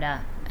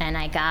Garda, and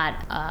I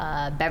got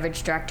a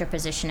beverage director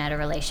position at a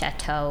Relais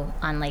Chateau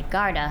on Lake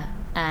Garda,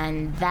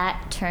 and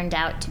that turned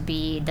out to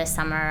be the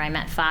summer I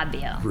met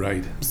Fabio.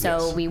 Right.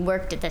 So we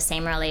worked at the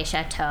same Relais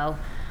Chateau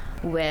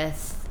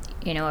with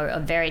a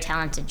very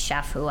talented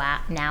chef who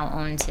now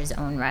owns his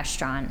own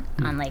restaurant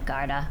on Lake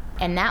Garda.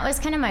 And that was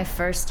kind of my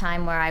first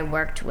time where I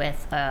worked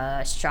with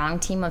a strong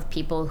team of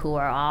people who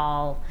are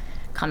all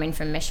coming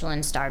from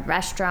Michelin-starred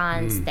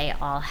restaurants. They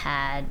all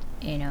had,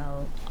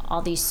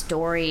 all these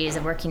stories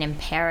of working in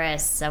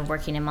Paris, of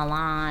working in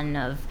Milan,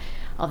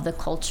 of the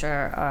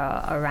culture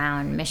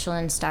around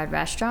Michelin-starred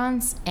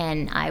restaurants,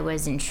 and I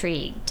was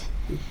intrigued.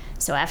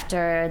 So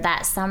after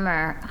that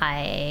summer,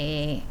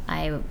 I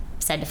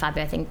said to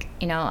Fabio, I think,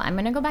 I'm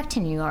going to go back to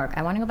New York.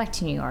 I want to go back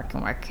to New York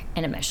and work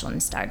in a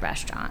Michelin-starred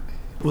restaurant.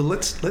 Well,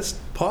 let's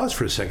pause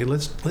for a second.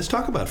 Let's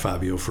talk about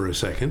Fabio for a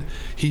second.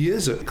 He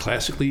is a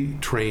classically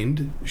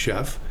trained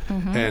chef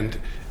and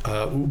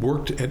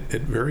worked at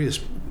various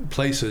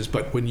places.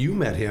 But when you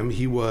met him,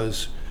 he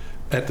was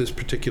at this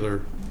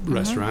particular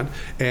restaurant.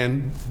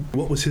 And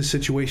what was his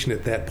situation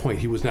at that point?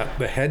 He was not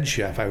the head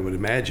chef, I would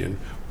imagine.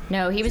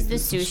 No, he was the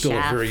sous Still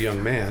chef. a very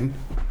young man.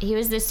 He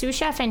was the sous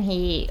chef, and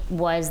he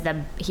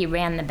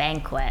ran the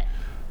banquet.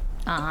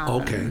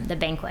 The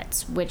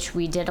banquets, which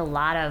we did a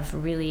lot of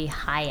really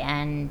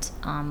high-end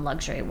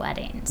luxury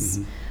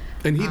weddings.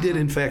 And he did,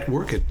 in fact,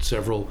 work at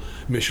several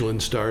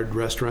Michelin-starred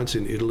restaurants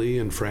in Italy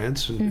and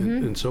France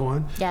and so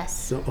on. Yes.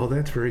 So,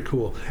 that's very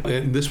cool.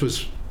 And this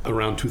was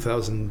around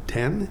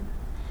 2010?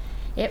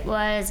 It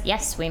was,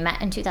 yes, we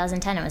met in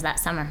 2010. It was that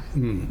summer.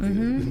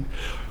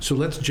 So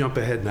let's jump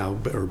ahead now,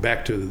 or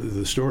back to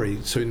the story.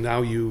 So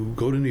now you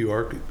go to New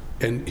York,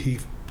 and he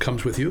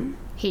comes with you?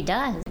 He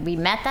does. We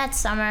met that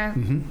summer.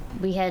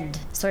 We had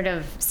sort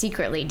of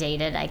secretly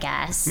dated, I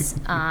guess.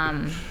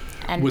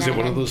 And was then, it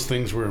one of those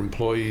things where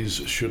employees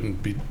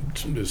shouldn't be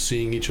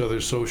seeing each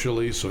other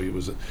socially, so it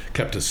was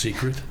kept a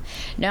secret?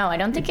 No, I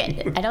don't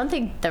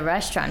think the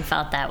restaurant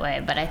felt that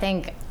way, but I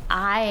think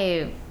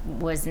I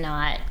was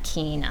not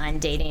keen on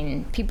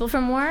dating people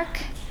from work.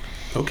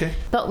 Okay.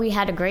 But we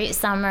had a great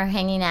summer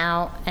hanging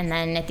out, and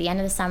then at the end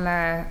of the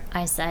summer,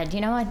 I said,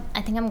 you know what,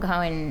 I think I'm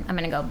going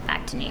to go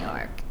back to New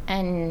York.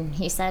 And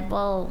he said,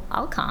 well,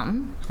 I'll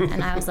come.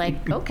 And I was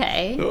like,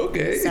 okay.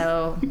 Okay.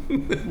 So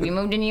we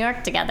moved to New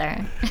York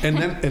together.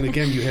 And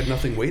again, you had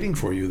nothing waiting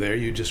for you there.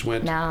 You just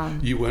went. No.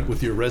 You went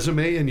with your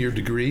resume and your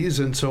degrees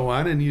and so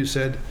on, and you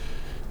said,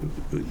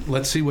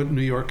 let's see what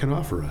New York can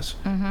offer us.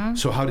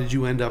 So how did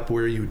you end up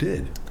where you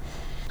did?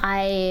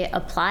 I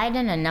applied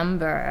in a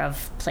number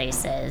of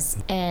places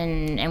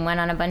and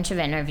went on a bunch of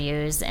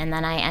interviews, and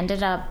then I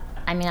ended up,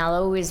 I'll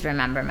always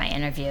remember my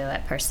interview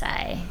at Per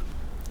Se.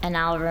 And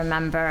I'll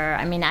remember,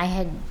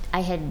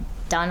 I had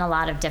done a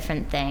lot of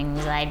different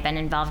things. I'd been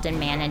involved in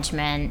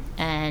management,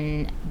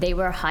 and they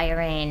were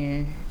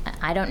hiring,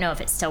 I don't know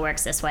if it still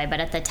works this way, but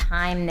at the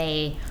time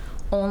they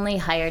only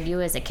hired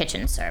you as a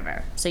kitchen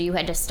server. So you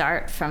had to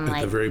start from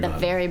at the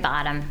very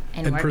bottom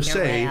and work Per your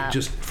way Se, up.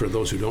 just for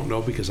those who don't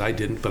know, because I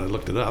didn't, but I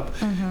looked it up,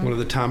 one of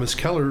the Thomas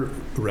Keller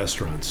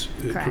restaurants,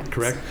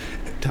 correct?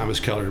 Thomas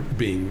Keller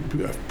being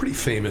a pretty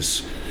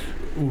famous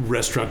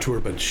restaurateur,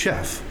 but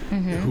chef,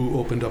 who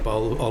opened up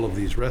all of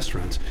these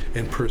restaurants.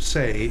 And Per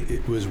Se,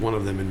 it was one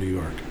of them in New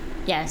York.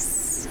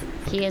 Yes.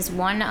 He is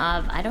one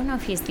of, I don't know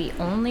if he's the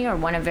only or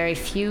one of very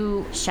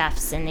few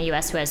chefs in the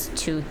U.S. who has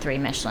 2-3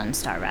 Michelin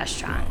star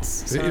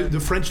restaurants. Wow. So, the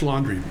French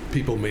Laundry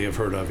people may have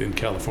heard of in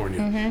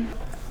California.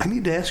 I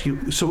need to ask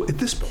you, so at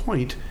this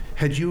point,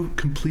 had you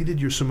completed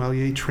your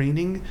sommelier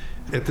training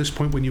at this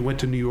point when you went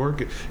to New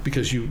York?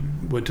 Because you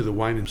went to the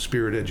Wine and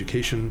Spirit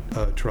Education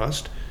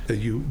Trust.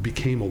 You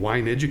became a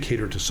wine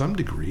educator to some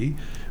degree.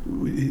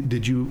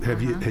 Had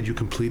you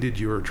completed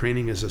your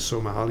training as a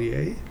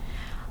sommelier?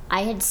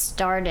 I had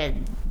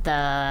started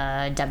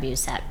the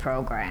WSET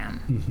program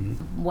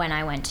when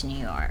I went to New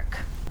York,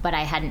 but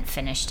I hadn't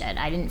finished it.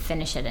 I didn't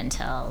finish it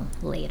until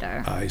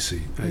later. I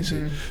see.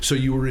 So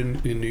you were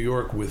in New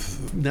York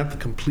with not the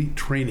complete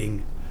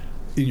training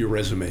in your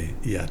resume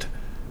yet.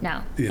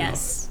 No, you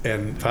yes. know.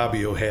 And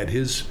Fabio had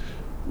his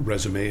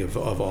resume of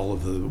all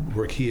of the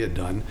work he had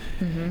done.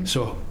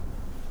 So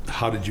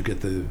how did you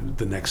get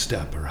the next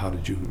step, or how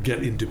did you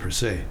get into Per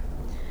Se?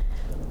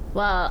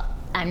 Well,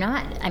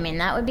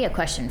 that would be a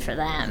question for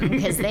them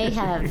because they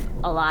have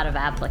a lot of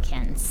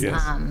applicants.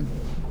 Yes.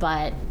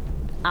 But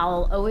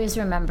I'll always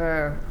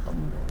remember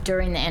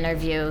during the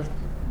interview,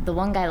 the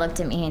one guy looked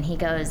at me and he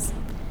goes,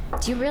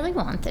 do you really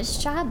want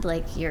this job?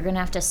 Like, you're going to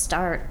have to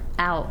start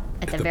out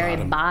at the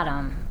very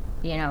bottom,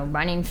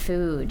 running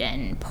food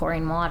and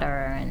pouring water.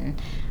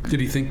 And did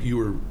he think you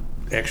were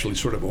actually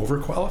sort of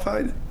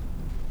overqualified?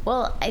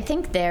 Well, I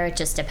think there it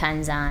just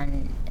depends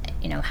on,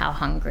 how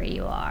hungry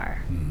you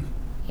are.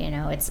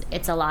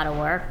 It's a lot of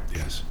work.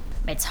 Yes.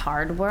 It's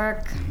hard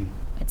work.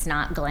 It's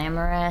not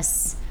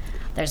glamorous.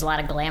 There's a lot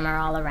of glamour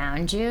all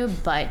around you,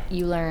 but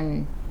you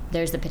learn,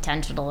 there's the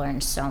potential to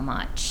learn so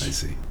much. I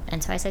see.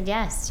 And so I said,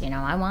 yes,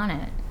 I want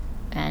it.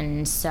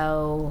 And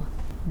so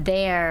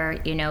there,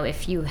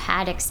 if you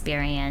had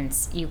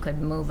experience, you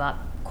could move up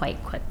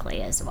quite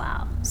quickly as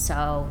well.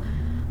 So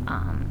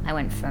I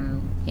went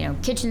from,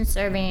 kitchen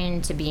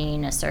serving to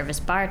being a service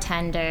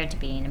bartender to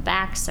being a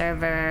back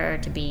server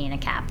to being a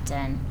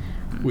captain.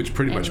 Which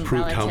pretty much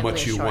proved how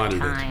much you wanted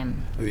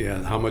time. it.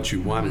 Yeah, how much you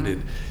wanted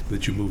it,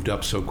 that you moved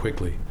up so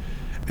quickly.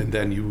 And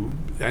then you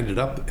ended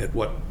up at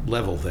what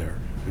level there?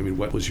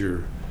 What was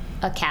your...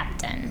 A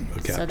captain.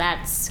 So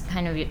that's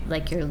kind of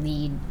like your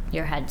lead,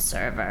 your head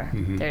server.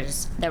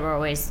 There were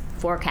always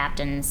 4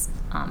 captains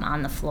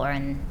on the floor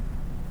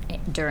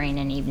during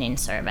an evening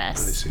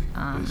service.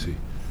 I see.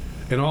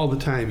 And all the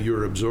time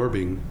you're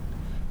absorbing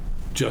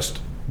just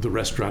the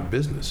restaurant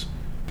business.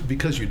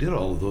 Because you did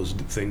all of those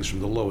things from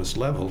the lowest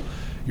level,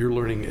 you're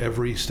learning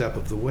every step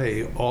of the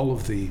way all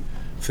of the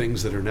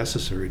things that are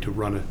necessary to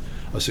run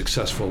a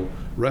successful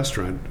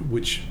restaurant,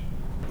 which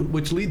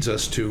leads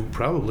us to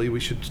probably we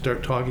should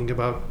start talking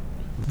about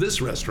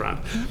this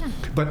restaurant.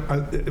 But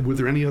were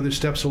there any other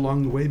steps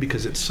along the way?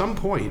 Because at some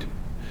point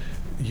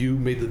you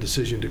made the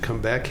decision to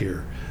come back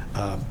here.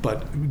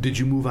 But did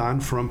you move on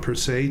from Per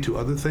Se to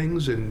other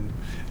things? And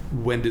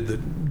when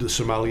did the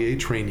sommelier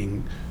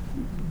training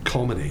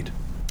culminate?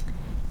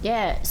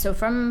 Yeah, so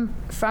from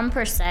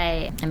Per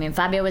Se,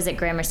 Fabio was at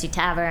Gramercy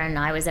Tavern,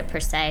 I was at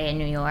Per Se in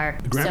New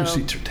York.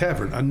 Gramercy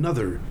Tavern,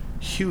 another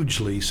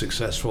hugely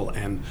successful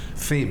and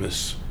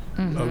famous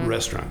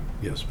restaurant.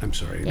 Yes, I'm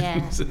sorry.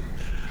 Yeah.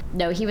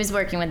 No, he was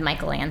working with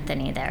Michael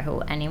Anthony there, who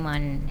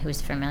anyone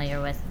who's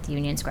familiar with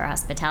Union Square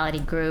Hospitality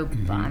Group,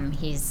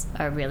 he's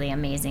a really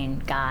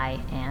amazing guy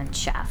and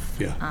chef.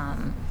 Yeah.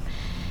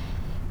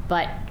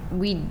 But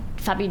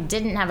Fabio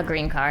didn't have a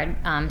green card,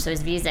 so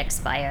his visa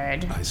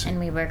expired. I see. And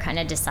we were kind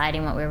of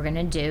deciding what we were going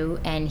to do.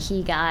 And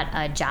he got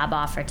a job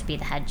offer to be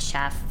the head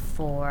chef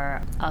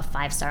for a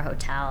 5-star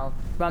hotel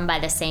run by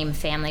the same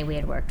family we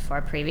had worked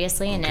for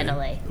previously in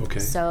Italy.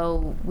 Okay.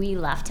 So we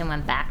left and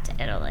went back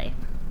to Italy.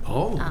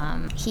 Oh.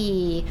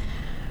 He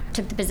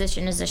took the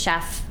position as a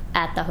chef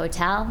at the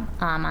hotel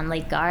on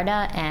Lake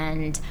Garda,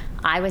 and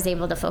I was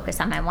able to focus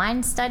on my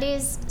wine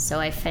studies. So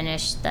I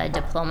finished the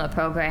diploma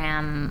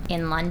program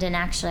in London.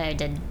 Actually, I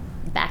did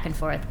back and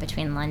forth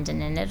between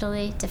London and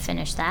Italy to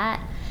finish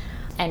that.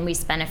 And we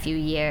spent a few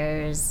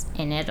years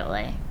in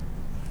Italy.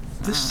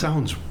 This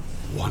sounds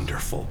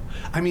wonderful.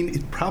 I mean,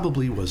 it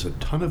probably was a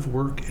ton of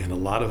work and a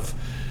lot of,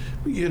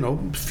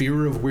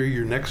 fear of where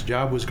your next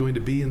job was going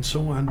to be and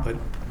so on. But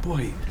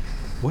boy,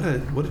 what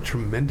a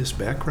tremendous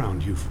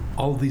background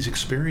all of these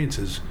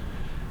experiences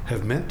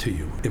have meant to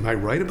you. Am I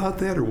right about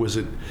that, or was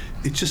it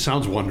just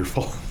sounds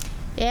wonderful?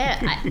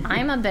 Yeah,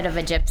 I'm a bit of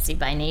a gypsy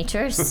by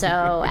nature,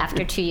 so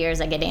after 2 years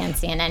I get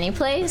antsy in any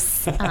place.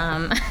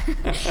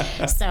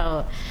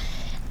 So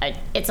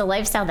it's a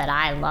lifestyle that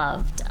I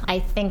loved. I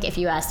think if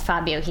you asked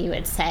Fabio, he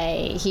would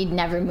say he'd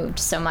never moved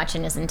so much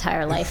in his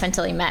entire life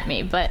until he met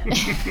me. But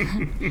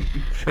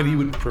and he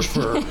would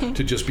prefer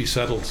to just be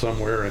settled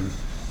somewhere and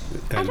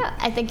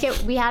I think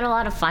we had a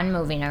lot of fun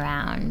moving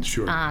around.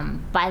 Sure.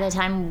 By the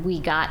time we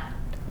got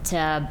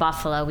to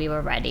Buffalo, we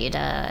were ready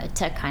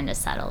to kind of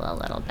settle a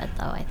little bit,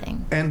 though, I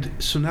think. And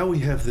so now we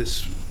have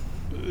this,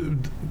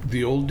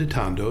 the old Di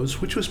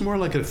Tondo's, which was more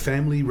like a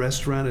family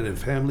restaurant and a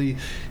family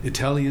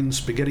Italian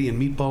spaghetti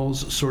and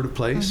meatballs sort of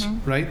place,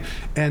 right?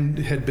 And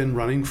had been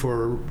running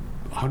for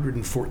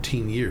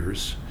 114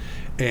 years,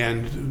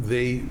 and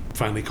they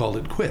finally called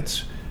it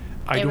quits.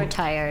 They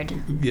retired.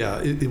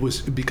 Yeah, it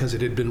was because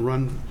it had been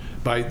run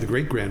by the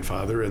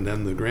great-grandfather and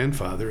then the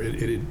grandfather. It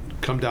had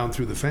come down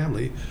through the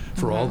family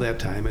for all that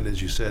time, and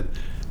as you said,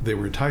 they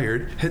were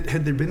retired.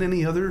 Had there been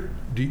any other,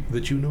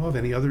 that you know of,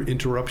 any other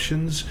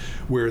interruptions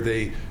where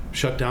they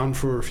shut down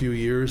for a few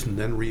years and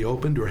then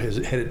reopened, or had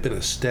it been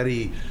a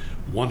steady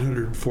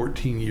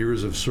 114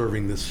 years of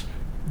serving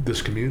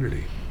this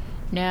community?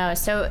 No,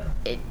 so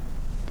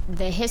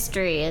the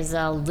history is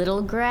a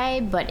little gray,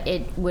 but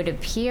it would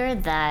appear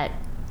that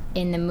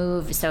in the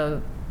move,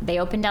 so they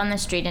opened down the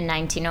street in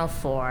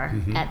 1904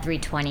 at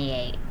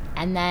 328.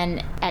 And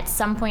then at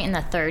some point in the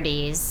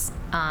 30s,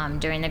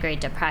 during the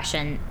Great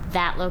Depression,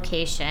 that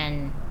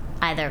location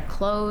either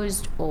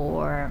closed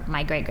or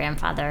my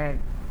great-grandfather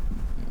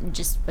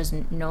just was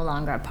no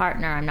longer a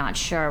partner. I'm not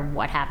sure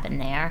what happened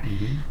there.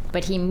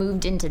 But he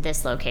moved into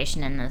this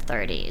location in the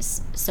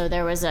 30s. So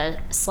there was a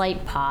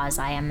slight pause,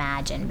 I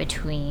imagine,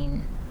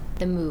 between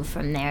the move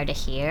from there to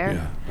here.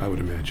 Yeah, I would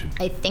imagine.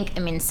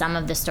 Some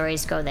of the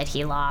stories go that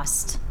he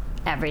lost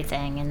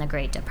everything in the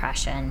Great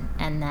Depression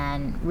and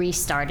then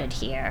restarted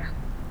here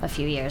a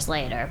few years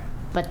later.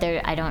 But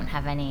I don't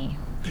have any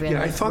really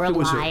I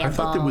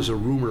thought there was a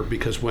rumor,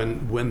 because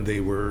when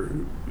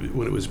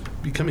it was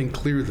becoming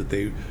clear that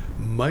they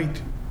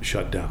might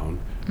shut down,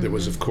 there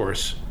was, of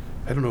course,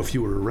 I don't know if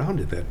you were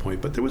around at that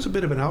point, but there was a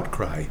bit of an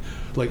outcry,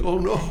 like, oh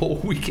no,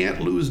 we can't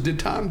lose Di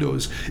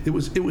Tondo's. It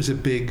was a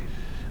big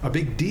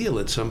deal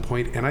at some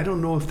point, and I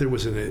don't know if there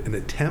was an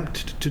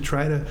attempt to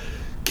try to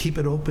keep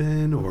it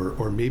open,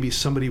 or maybe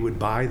somebody would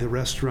buy the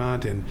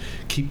restaurant and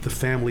keep the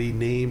family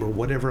name or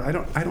whatever. I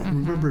don't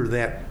remember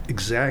that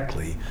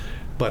exactly,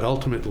 but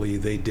ultimately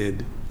they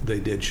did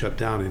shut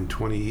down in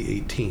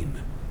 2018.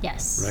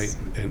 Yes. Right?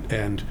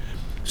 And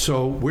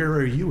so where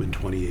are you in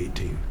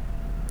 2018?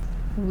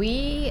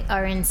 We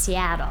are in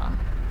Seattle.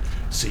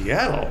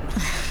 Seattle?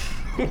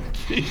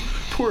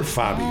 Poor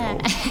Fabio.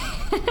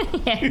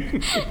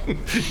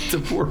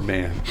 The poor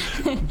man.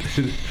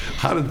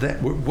 How did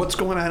that? What's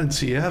going on in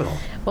Seattle?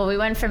 Well, we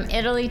went from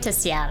Italy to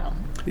Seattle.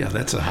 Yeah,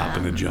 that's a hop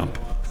and a jump.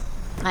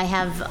 I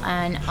have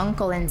an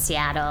uncle in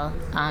Seattle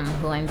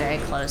who I'm very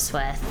close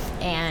with,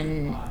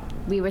 and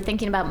we were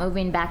thinking about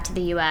moving back to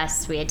the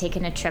U.S. We had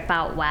taken a trip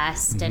out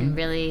west and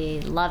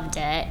really loved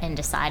it, and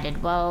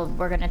decided, well,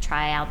 we're going to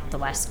try out the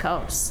West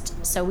Coast.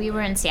 So we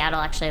were in Seattle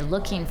actually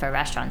looking for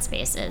restaurant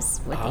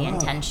spaces with the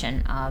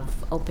intention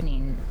of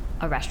opening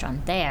a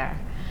restaurant there.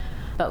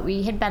 But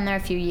we had been there a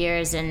few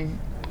years and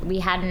we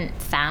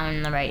hadn't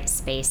found the right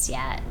space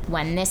yet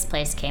when this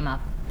place came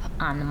up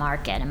on the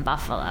market in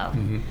Buffalo.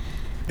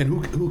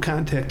 And who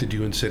contacted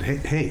you and said,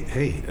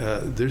 hey,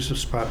 there's a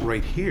spot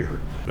right here?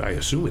 I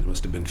assume it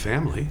must have been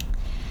family.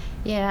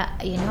 Yeah,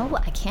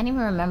 I can't even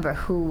remember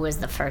who was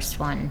the first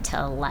one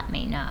to let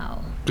me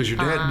know. Because your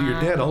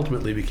dad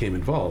ultimately became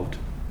involved.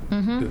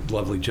 The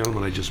lovely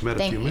gentleman I just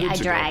met a few minutes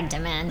ago. I dragged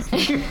him in.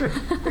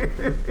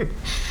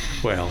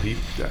 Well,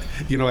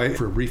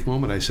 for a brief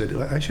moment I said,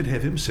 I should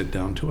have him sit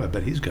down too. I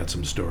bet he's got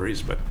some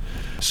stories. But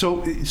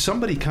so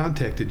somebody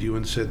contacted you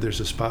and said,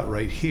 there's a spot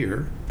right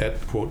here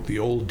at, quote, the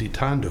old Di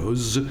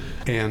Tondo's.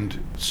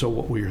 And so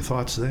what were your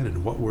thoughts then,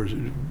 and what were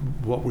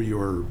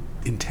your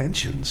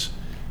intentions?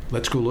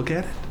 Let's go look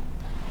at it?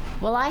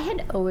 Well, I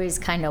had always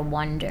kind of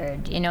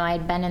wondered.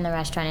 I'd been in the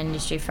restaurant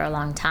industry for a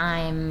long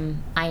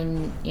time.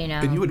 And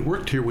you had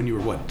worked here when you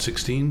were, what,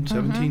 16,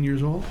 17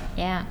 years old?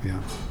 Yeah.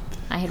 Yeah.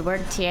 I had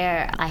worked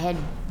here. I had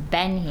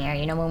been here.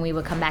 When we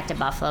would come back to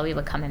Buffalo, we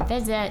would come and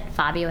visit.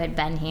 Fabio had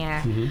been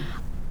here.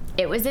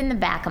 It was in the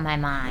back of my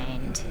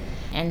mind.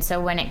 And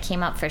so when it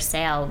came up for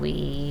sale,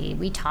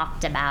 we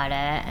talked about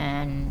it,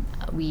 and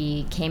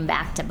we came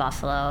back to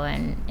Buffalo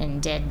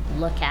and did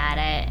look at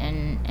it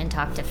and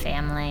talk to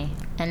family.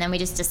 And then we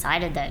just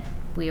decided that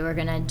we were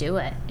going to do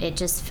it. It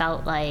just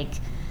felt like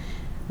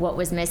what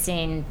was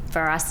missing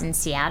for us in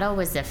Seattle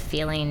was the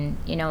feeling,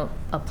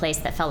 a place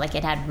that felt like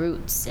it had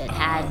roots, it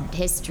had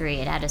history,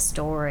 it had a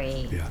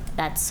story. Yeah.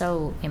 That's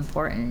so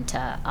important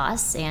to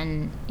us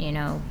and,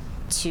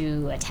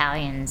 to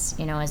Italians,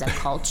 as a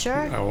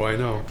culture. Oh, I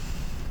know.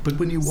 But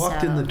when you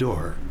walked in the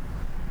door,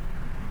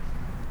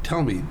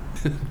 tell me,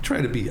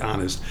 try to be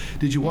honest.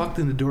 Did you walk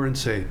in the door and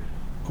say,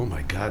 "Oh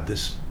my God,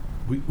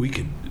 we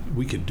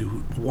could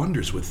do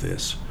wonders with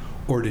this,"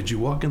 or did you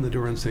walk in the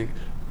door and think,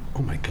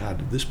 "Oh my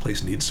God, this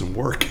place needs some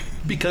work,"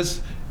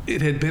 because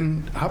it had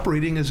been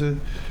operating as a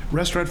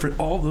restaurant for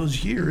all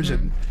those years,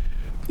 and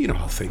you know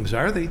how things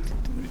are.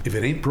 If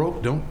it ain't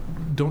broke,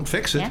 don't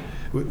fix it. Yeah.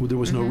 There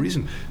was no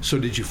reason. So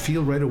did you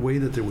feel right away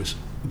that there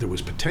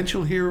was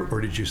potential here,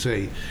 or did you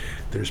say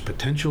there's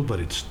potential, but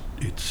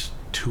it's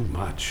too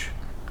much?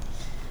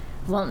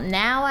 Well,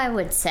 now I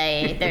would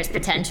say there's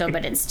potential,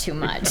 but it's too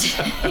much.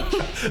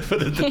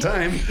 But at the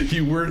time,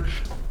 you weren't.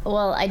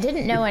 Well, I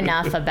didn't know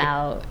enough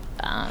about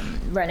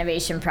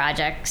renovation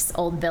projects,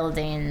 old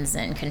buildings,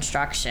 and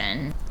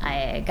construction.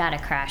 I got a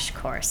crash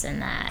course in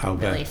that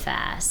really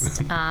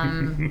fast.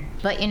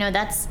 But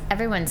that's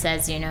everyone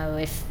says.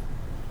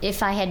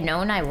 If I had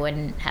known, I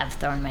wouldn't have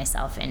thrown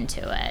myself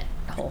into it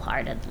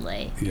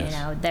wholeheartedly.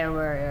 Yes. There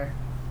were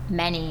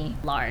many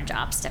large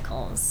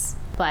obstacles,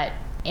 but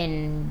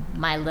in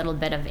my little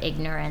bit of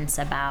ignorance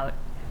about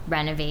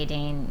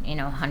renovating,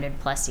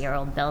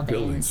 100-plus-year-old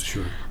buildings,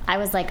 sure. I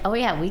was like, oh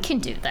yeah, we can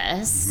do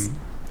this.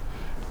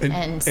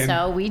 And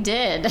so we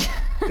did.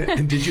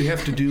 And did you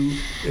have to do,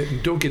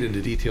 and don't get into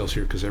details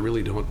here because I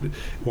really don't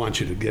want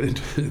you to get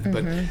into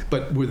it,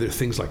 but were there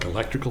things like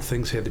electrical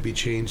things had to be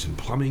changed and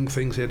plumbing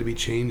things had to be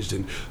changed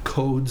and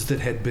codes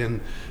that had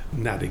been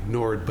not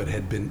ignored but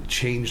had been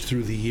changed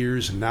through the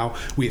years, and now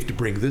we have to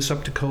bring this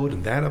up to code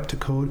and that up to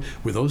code?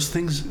 Were those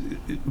things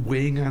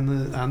weighing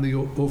on the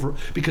over,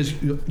 because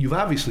you've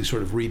obviously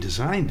sort of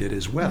redesigned it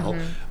as well,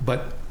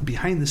 but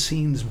behind the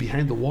scenes,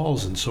 behind the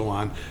walls and so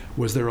on,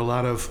 was there a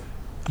lot of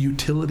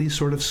utility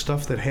sort of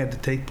stuff that had to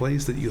take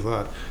place that you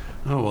thought,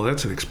 oh, well,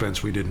 that's an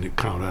expense we didn't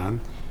count on?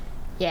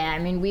 Yeah,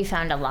 we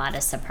found a lot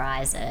of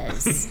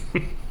surprises.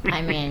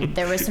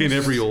 There was in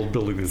every old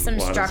building there's some a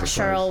lot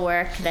structural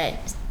work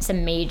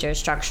some major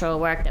structural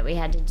work that we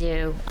had to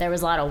do. There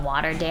was a lot of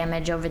water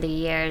damage over the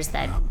years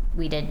that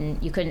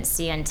you couldn't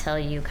see until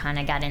you kind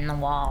of got in the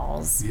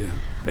walls. Yeah,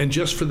 and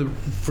just for the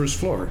first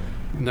floor,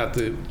 not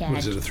the,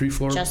 was it a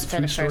three-story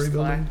building?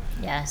 Floor.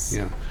 Yes.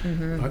 Yeah.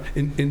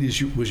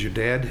 And was your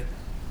dad?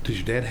 Does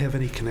your dad have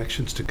any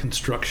connections to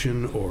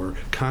construction or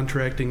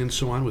contracting and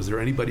so on? Was there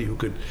anybody who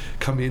could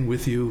come in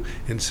with you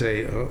and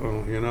say,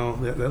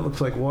 that looks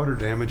like water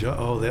damage.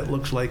 That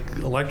looks like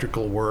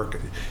electrical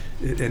work.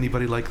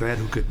 Anybody like that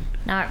who could?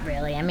 Not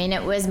really.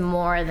 It was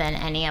more than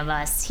any of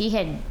us.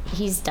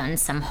 He's done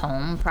some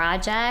home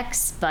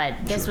projects, but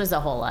this was a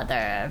whole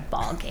other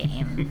ball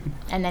game.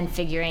 And then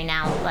figuring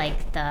out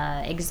like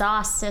the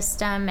exhaust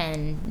system,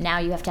 and now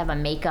you have to have a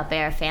makeup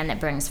air fan that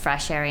brings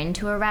fresh air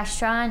into a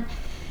restaurant.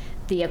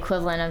 The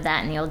equivalent of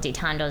that in the old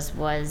Ditondos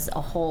was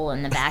a hole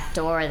in the back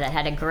door that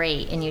had a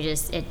grate, and it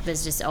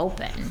was just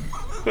open.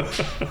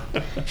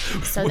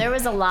 So there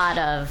was a lot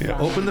of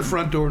open the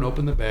front door and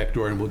open the back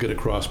door, and we'll get a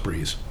cross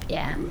breeze.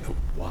 Yeah.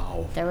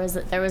 Wow. There was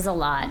a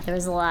lot. There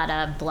was a lot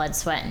of blood,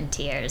 sweat, and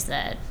tears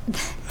that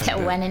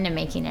went into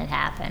making it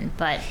happen.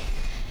 But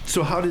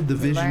so how did the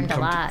vision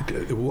come?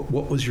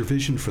 What was your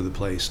vision for the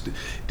place?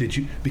 Did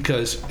you,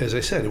 because as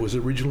I said, it was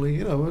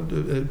originally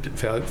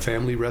a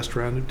family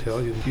restaurant,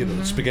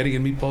 Italian, spaghetti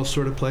and meatballs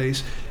sort of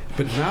place,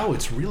 but now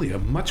it's really a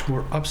much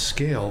more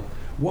upscale.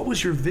 What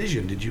was your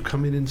vision? Did you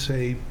come in and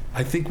say,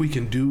 I think we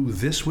can do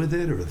this with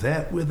it or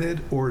that with it,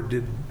 or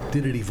did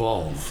it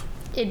evolve?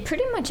 It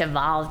pretty much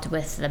evolved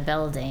with the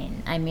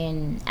building.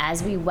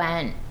 As we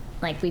went,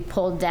 we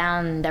pulled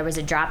down, there was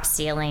a drop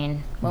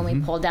ceiling. When we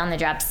pulled down the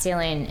drop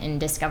ceiling and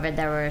discovered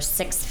there were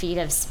 6 feet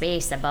of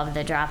space above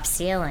the drop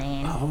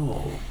ceiling.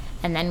 Oh.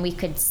 And then we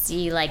could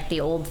see the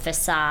old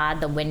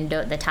facade,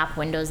 the top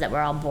windows that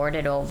were all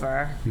boarded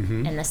over,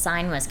 and the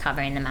sign was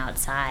covering them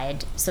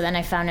outside. So then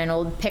I found an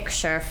old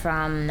picture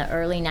from the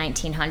early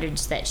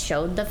 1900s that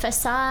showed the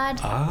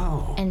facade.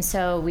 Oh. And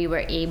so we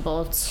were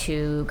able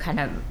to kind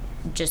of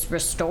just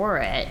restore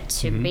it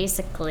to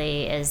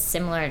basically as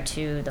similar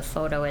to the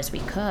photo as we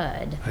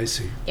could. I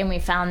see. And we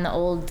found the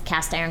old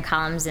cast iron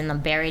columns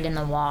buried in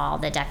the wall,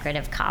 the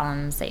decorative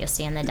columns that you'll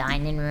see in the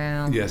dining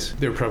room. Yes,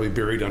 they're probably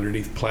buried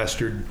underneath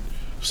plastered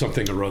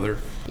something or other.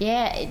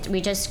 Yeah,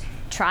 we just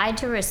tried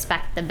to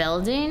respect the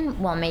building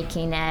while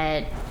making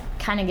it,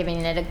 kind of giving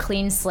it a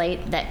clean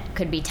slate that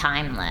could be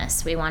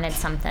timeless. We wanted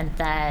something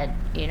that,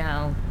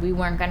 we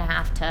weren't going to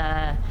have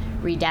to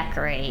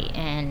redecorate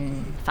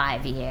in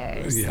 5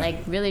 years. Yeah. Like,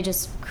 really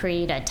just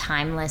create a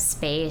timeless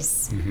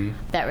space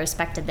that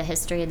respected the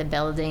history of the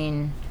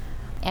building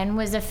and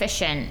was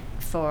efficient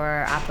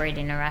for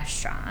operating a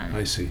restaurant.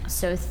 I see.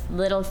 So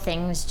little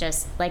things,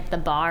 just like the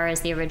bar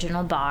is the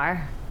original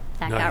bar.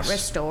 That Nice. got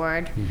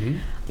restored.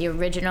 The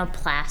original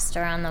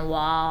plaster on the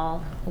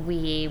wall,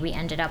 we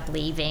ended up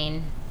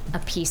leaving a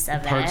piece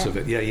of Parts it. of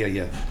it,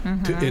 yeah.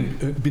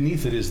 And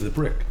beneath it is the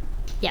brick,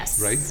 Yes.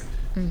 right?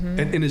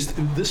 And is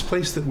this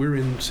place that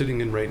we're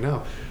sitting in right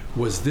now,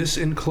 was this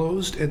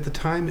enclosed at the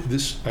time?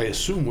 This, I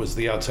assume, was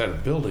the outside of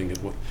the building at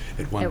one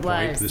It point.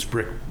 was. This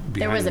brick behind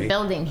There was a me.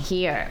 building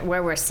here.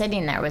 Where we're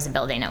sitting, there was a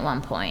building at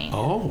one point.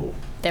 Oh,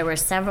 There were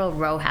several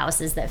row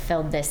houses that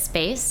filled this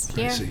space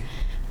here. I see.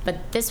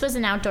 But this was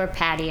an outdoor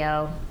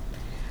patio.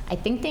 I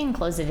think they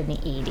enclosed it in the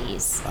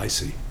 80s. I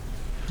see.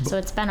 So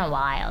it's been a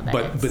while.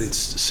 But it's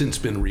since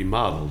been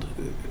remodeled.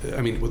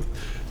 I mean,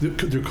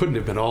 there couldn't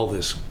have been all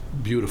this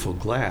beautiful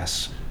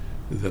glass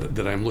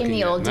that I'm looking in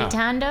the at old now.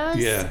 Ditandos?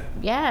 Yeah.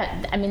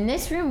 Yeah. I mean,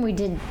 this room we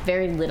did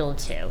very little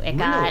to. It Really?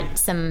 got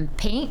some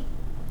paint,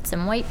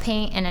 some white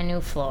paint, and a new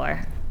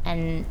floor.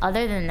 And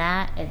other than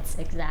that, it's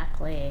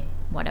exactly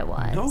what it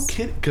was. No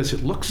kidding, because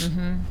it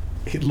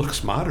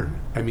looks modern.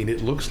 I mean,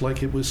 it looks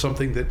like it was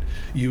something that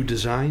you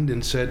designed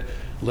and said,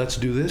 let's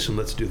do this and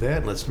let's do that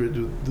and let's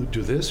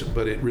do this,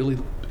 but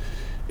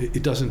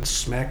it doesn't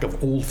smack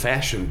of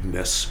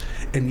old-fashionedness,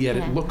 and yet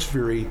Yeah. it looks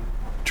very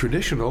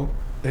traditional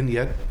and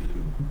yet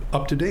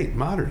up to date,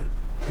 modern.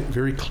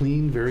 Very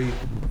clean, very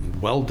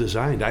well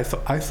designed. I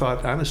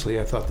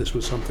thought this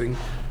was something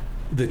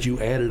that you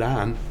added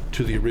on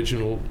to the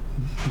original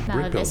No,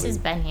 brick this building. has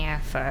been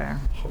here for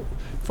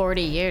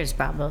 40 years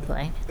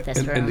probably, this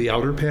room. And the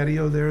outer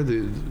patio there,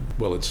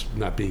 it's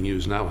not being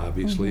used now,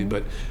 obviously,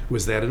 but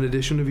was that an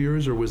addition of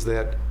yours, or was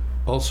that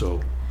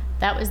also?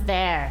 That was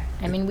there.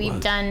 I mean, we've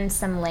was. done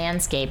some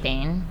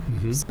landscaping,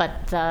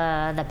 but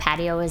the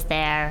patio was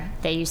there.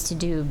 They used to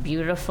do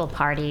beautiful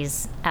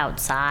parties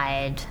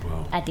outside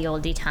Wow. at the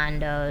old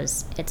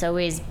Ditandos. It's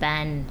always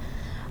been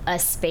a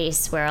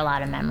space where a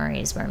lot of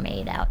memories were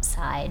made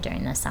outside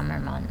during the summer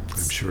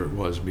months. I'm sure it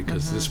was,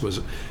 because this was,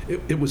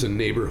 it was a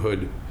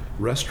neighborhood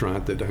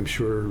restaurant that I'm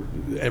sure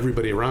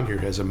everybody around here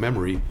has a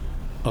memory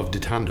of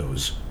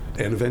Ditandos.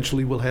 And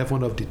eventually we'll have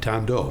one of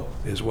Ditando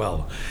as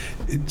well.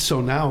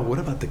 So now, what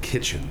about the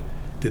kitchen?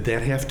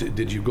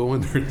 Did you go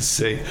in there and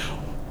say,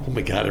 oh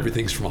my God,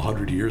 everything's from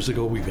 100 years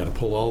ago, we've got to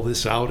pull all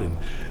this out? And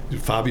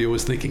Fabio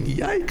was thinking,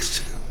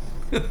 yikes.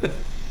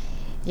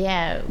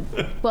 Yeah,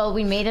 well,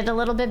 we made it a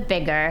little bit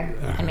bigger.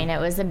 I mean,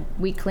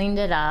 we cleaned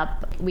it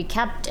up. We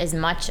kept as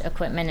much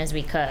equipment as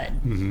we could.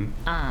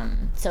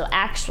 So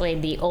actually,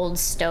 the old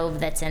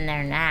stove that's in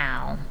there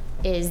now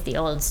is the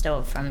old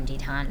stove from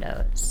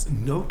Ditandos.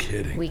 No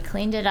kidding. We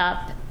cleaned it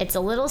up. It's a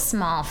little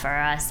small for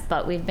us,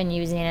 but we've been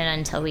using it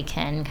until we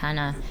can kind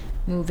of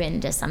move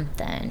into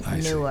something I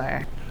see.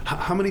 newer.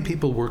 How many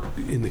people work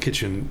in the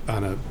kitchen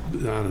on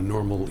a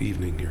normal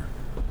evening here?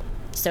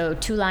 So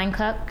 2 line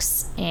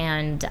cooks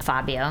and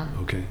Fabio.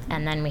 Okay.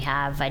 And then we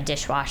have a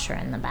dishwasher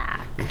in the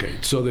back. Okay,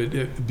 so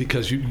that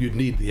because you'd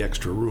need the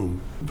extra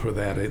room for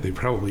that, they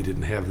probably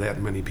didn't have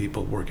that many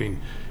people working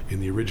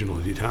in the original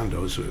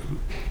Ditandos.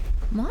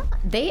 Well,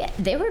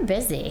 they were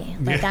busy.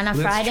 Like Yeah, on a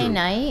that's Friday true.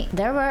 night,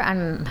 there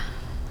were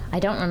I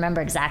don't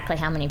remember exactly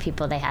how many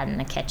people they had in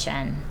the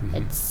kitchen.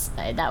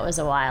 That was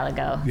a while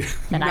ago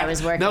that I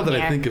was working Now that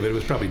here. I think of it, it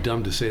was probably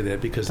dumb to say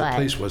that because the But-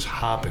 place was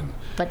hopping.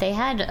 But they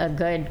had a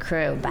good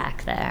crew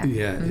back there.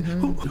 Yeah.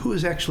 Who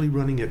is actually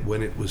running it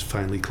when it was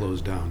finally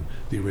closed down,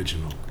 the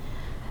original?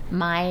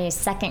 My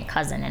second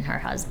cousin and her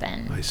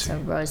husband. I see. So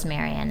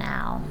Rosemary and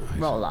Al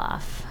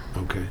Roloff.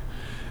 Okay.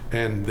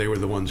 And they were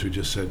the ones who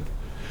just said,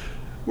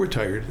 we're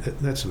tired,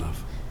 that's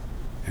enough.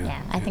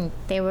 Yeah, I think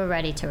they were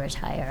ready to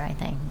retire, I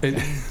think.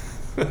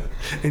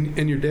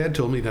 And your dad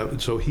told me that,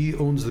 so he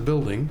owns the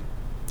building,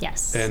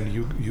 Yes. and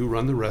you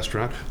run the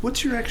restaurant.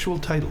 What's your actual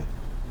title?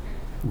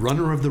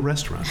 Runner of the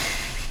restaurant.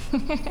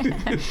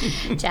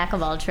 Jack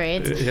of all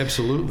trades.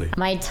 Absolutely.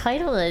 My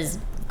title is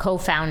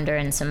co-founder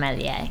and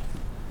sommelier.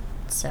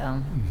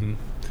 So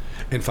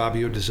And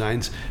Fabio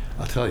Designs,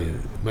 I'll tell you,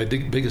 my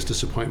biggest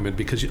disappointment,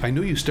 because I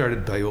knew you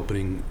started by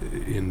opening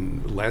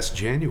in last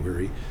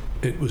January.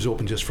 It was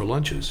open just for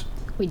lunches.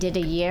 we did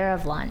a year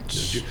of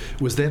lunch.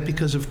 Was that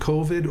because of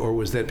COVID, or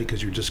was that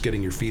because you're just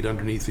getting your feet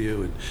underneath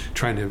you and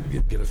trying to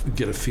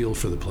get a feel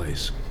for the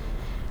place?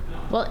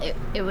 Well,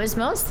 it was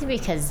mostly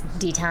because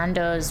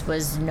Ditandos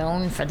was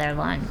known for their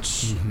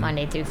lunch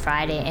Monday through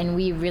Friday, and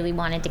we really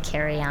wanted to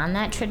carry on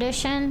that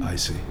tradition. I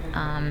see.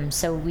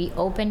 So we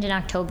opened in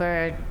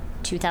October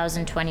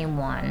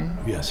 2021.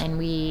 Yes. And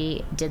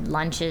we did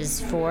lunches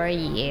for a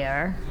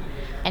year,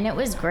 and it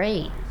was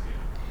great.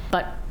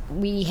 But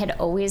we had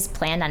always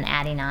planned on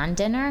adding on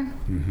dinner,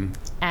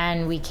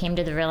 and we came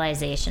to the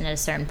realization at a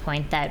certain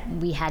point that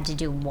we had to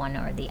do one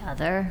or the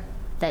other.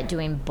 that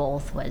doing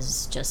both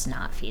was just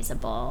not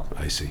feasible.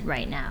 I see.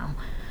 Right now,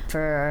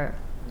 for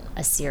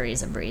a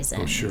series of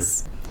reasons. Oh, sure.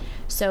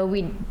 So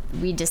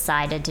we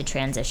decided to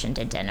transition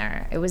to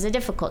dinner. It was a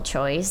difficult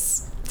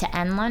choice to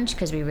end lunch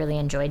because we really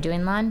enjoyed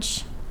doing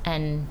lunch,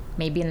 and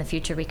maybe in the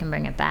future we can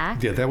bring it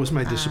back. Yeah, that was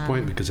my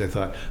disappointment because I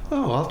thought,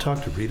 I'll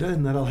talk to Rita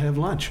and then I'll have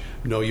lunch.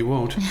 No, you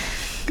won't.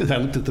 Because I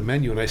looked at the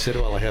menu and I said,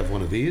 I have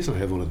one of these, and I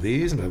have one of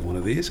these, and I have one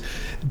of these.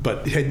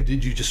 But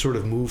did you just sort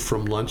of move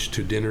from lunch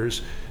to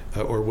dinners,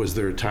 or was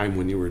there a time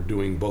when you were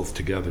doing both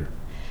together?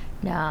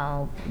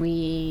 No,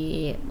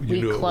 we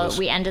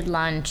ended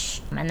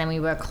lunch, and then we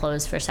were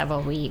closed for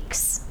several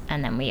weeks,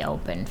 and then we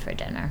opened for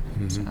dinner.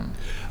 Mm-hmm.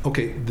 So.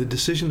 Okay, the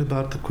decision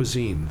about the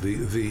cuisine,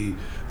 the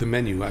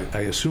menu, I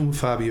assume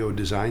Fabio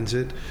designs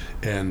it,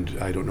 and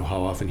I don't know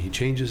how often he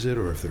changes it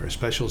or if there are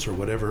specials or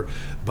whatever,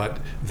 but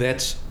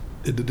that's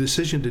the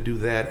decision to do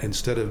that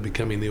instead of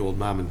becoming the old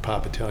mom and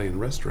pop Italian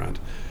restaurant.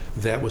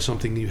 That was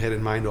something you had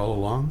in mind all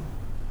along?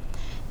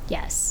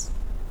 Yes.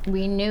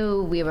 We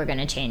knew we were going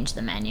to change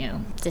the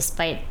menu,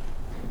 despite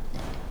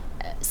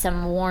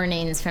some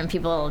warnings from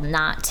people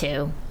not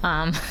to.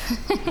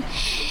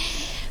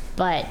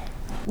 But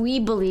we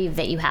believe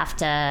that you have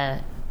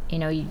to,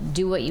 you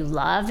do what you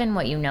love and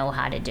what you know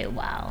how to do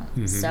well.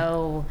 Mm-hmm.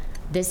 So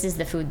this is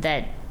the food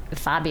that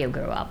Fabio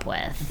grew up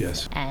with.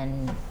 Yes.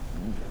 And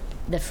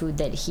the food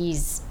that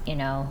he's,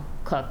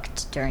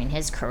 cooked during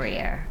his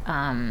career.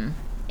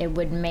 It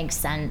would make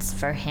sense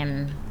for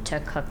him to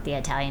cook the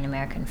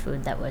Italian-American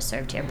food that was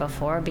served here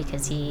before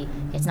because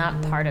it's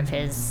not part of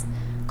his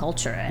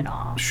culture at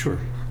all. Sure.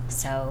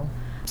 So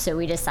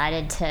we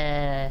decided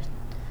to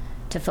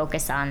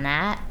focus on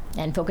that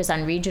and focus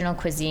on regional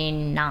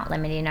cuisine, not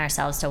limiting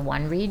ourselves to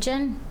one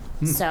region.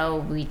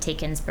 So we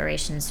take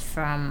inspirations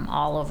from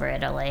all over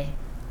Italy.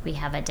 We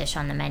have a dish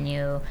on the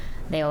menu,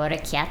 the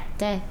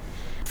orecchiette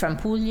from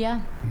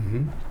Puglia.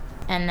 Mm-hmm.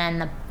 And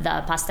then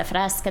the pasta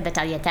fresca, the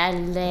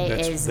tagliatelle,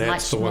 is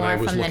much more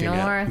from the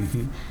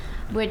north,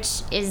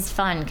 which is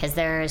fun because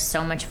there is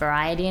so much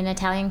variety in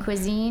Italian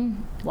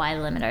cuisine. Why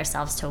limit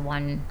ourselves to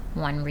one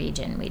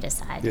region, we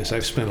decided. Yes,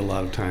 I've spent a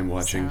lot of time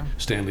watching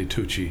Stanley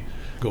Tucci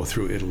go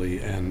through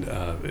Italy, and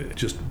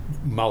just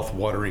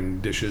mouth-watering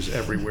dishes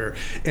everywhere.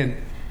 And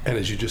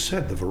as you just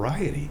said, the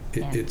variety.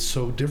 It's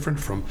so different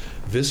from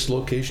this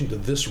location to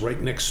this right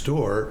next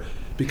door,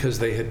 because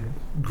they had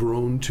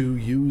grown to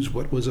use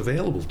what was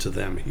available to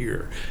them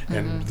here.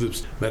 And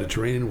the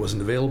Mediterranean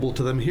wasn't available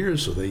to them here,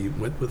 so they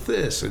went with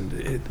this. And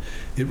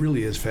it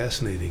really is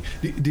fascinating.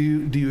 Do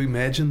you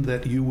imagine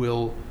that you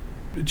will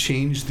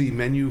change the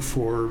menu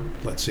for,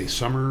 let's say,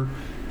 summer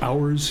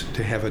hours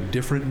to have a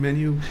different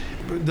menu?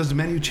 Does the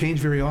menu change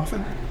very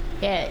often?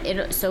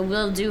 Yeah, so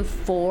we'll do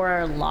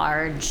 4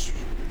 large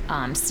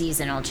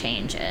seasonal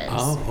changes.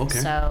 Oh, okay.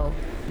 So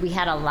we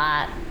had a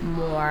lot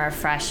more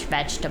fresh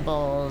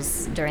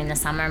vegetables during the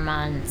summer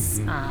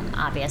months.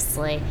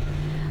 Obviously,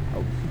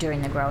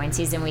 during the growing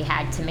season, we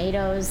had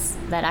tomatoes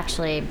that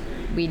actually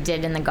we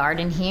did in the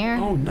garden here.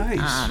 Oh,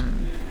 nice.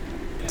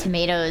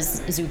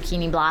 Tomatoes,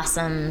 zucchini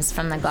blossoms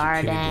from the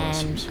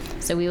garden.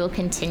 So we will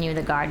continue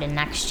the garden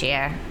next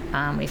year.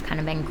 We've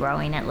kind of been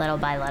growing it little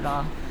by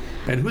little.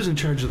 And who's in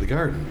charge of the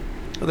garden?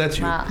 Oh, that's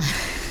you. Well,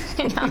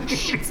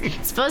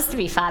 it's supposed to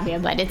be Fabio,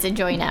 but it's a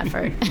joint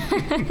effort.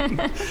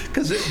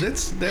 Because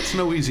that's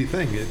no easy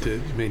thing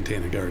to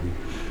maintain a garden.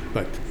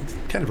 But it's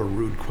kind of a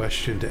rude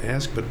question to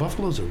ask, but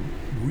Buffalo's a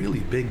really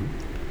big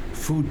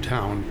food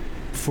town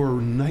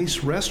for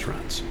nice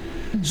restaurants.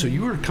 So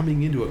you are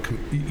coming into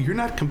you're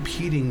not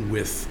competing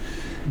with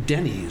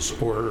Denny's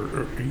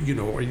or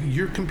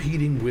you're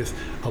competing with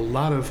a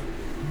lot of,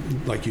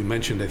 like you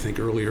mentioned, I think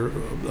earlier,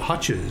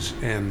 Hutch's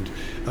and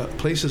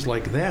places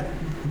like that.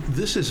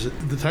 This is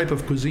the type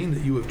of cuisine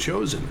that you have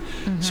chosen.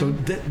 So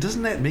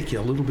doesn't that make you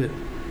a little bit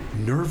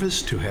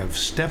nervous to have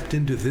stepped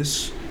into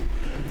this,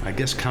 I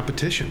guess,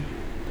 competition?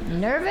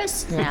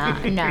 Nervous?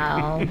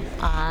 No.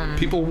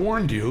 People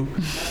warned you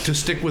to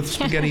stick with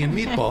spaghetti and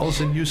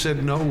meatballs, and you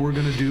said, no, we're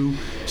going to do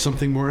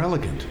something more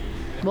elegant.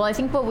 Well, I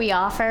think what we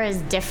offer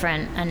is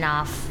different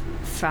enough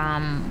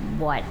from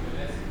what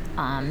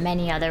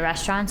many other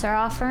restaurants are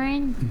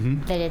offering,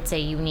 that it's a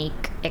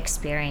unique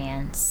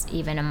experience,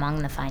 even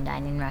among the fine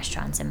dining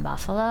restaurants in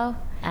Buffalo.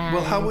 And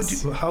well,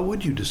 how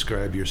would you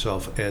describe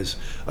yourself as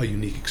a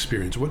unique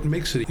experience? What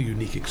makes it a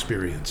unique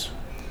experience?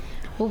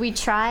 Well, we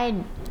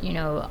tried,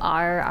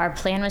 our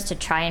plan was to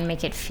try and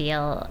make it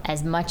feel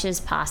as much as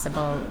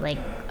possible like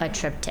a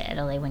trip to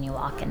Italy when you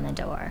walk in the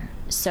door.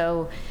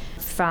 So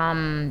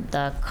from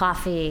the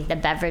coffee, the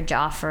beverage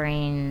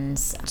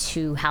offerings,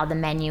 to how the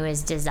menu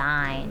is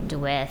designed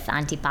with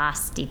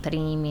antipasti,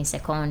 primi,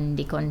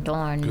 secondi,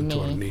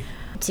 contorni.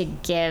 To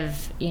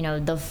give,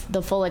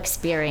 the full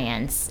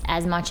experience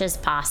as much as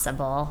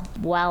possible,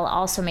 while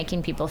also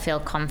making people feel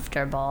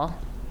comfortable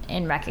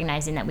in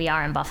recognizing that we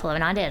are in Buffalo,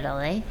 not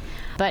Italy.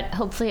 But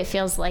hopefully it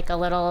feels like a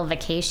little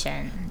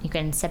vacation. You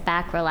can sit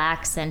back,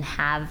 relax, and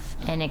have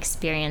an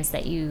experience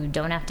that you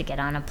don't have to get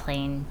on a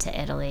plane to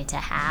Italy to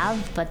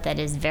have, but that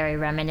is very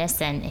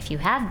reminiscent, if you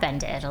have been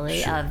to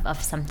Italy, Sure.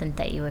 of something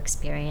that you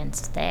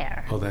experienced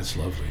there. Oh, that's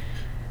lovely.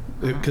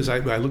 Because I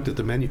looked at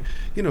the menu.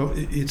 You know,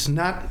 it's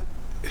not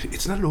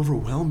an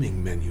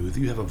overwhelming menu.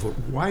 You have a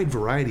wide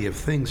variety of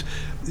things,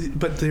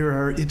 but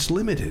it's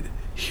limited.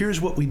 Here's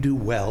what we do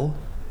well.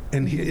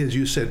 And as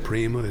you said,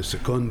 prima,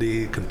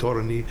 secondi,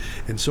 contorni,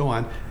 and so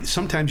on.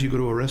 Sometimes you go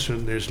to a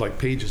restaurant and there's like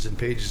pages and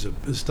pages of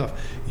stuff.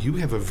 You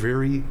have a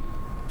very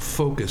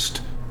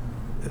focused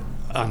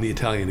on the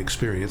Italian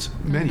experience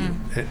menu.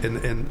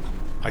 And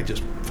I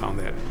just found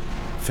that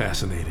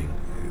fascinating.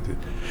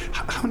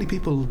 How many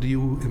people do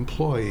you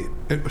employ?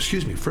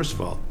 Excuse me, first of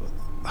all,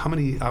 how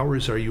many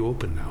hours are you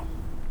open now?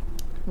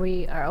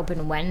 We are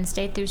open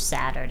Wednesday through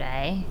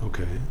Saturday.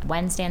 Okay.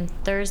 Wednesday and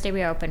Thursday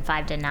we are open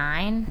 5 to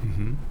 9.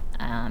 Mm-hmm.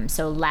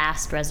 So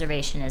last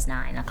reservation is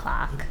 9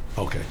 o'clock.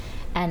 Okay.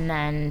 And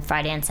then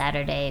Friday and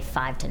Saturday,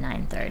 5 to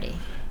 9:30.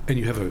 And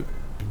you have a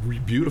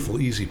beautiful,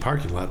 easy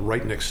parking lot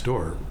right next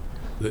door,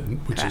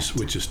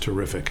 which is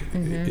terrific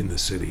in the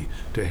city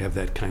to have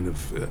that kind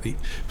of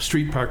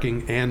street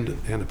parking and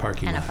a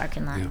parking lot. And a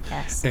parking lot,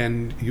 yes.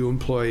 And you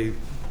employ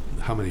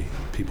how many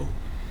people?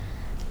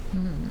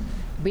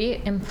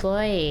 We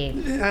employ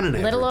On an a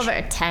little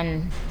average.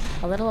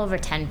 a little over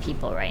 10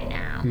 people right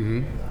now.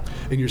 Mm-hmm.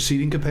 And your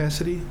seating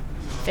capacity?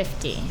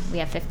 50. We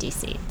have 50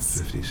 seats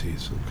 50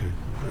 seats. Okay,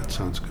 that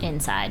sounds good.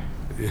 inside.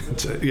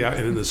 Yeah,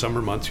 and in the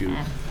summer months,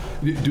 Yeah.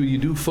 do you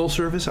do full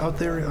service out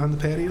there on the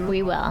patio?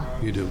 We will.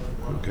 You do.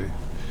 Okay.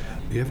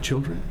 You have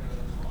children?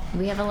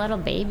 We have a little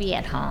baby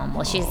at home.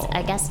 Well,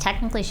 I guess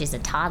technically she's a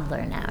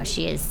toddler now.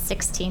 She is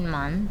 16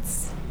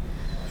 months,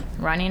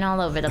 running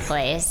all over the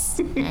place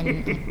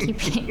and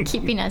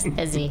keeping us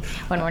busy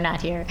when we're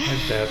not here.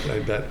 I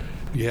bet.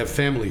 You have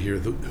family here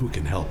who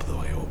can help, though,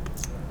 I hope.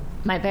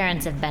 My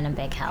parents have been a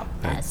big help.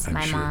 Yes, I'm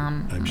my sure-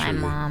 mom. I'm sure My they-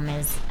 mom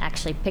is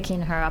actually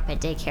picking her up at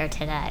daycare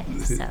today.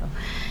 So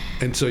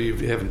And so you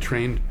haven't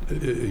trained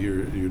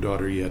your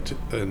daughter yet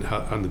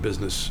on the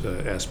business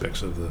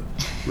aspects of the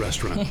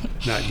restaurant?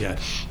 Not yet.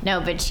 no,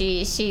 but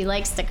she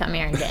likes to come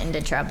here and get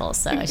into trouble.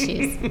 So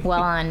she's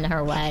well on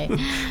her way.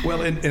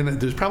 Well, and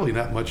there's probably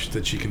not much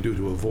that she can do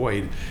to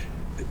avoid.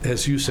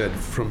 As you said,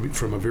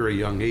 from a very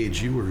young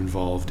age, you were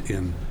involved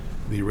in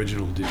the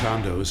original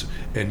Ditandos,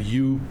 and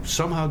you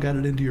somehow got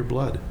it into your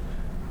blood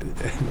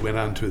and went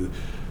on to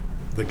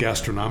the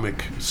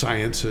gastronomic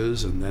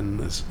sciences and then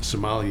the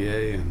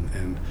sommelier,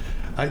 and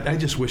I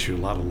just wish you a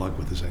lot of luck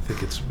with this. I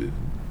think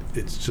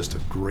it's just a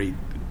great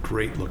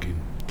looking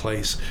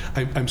place.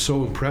 I'm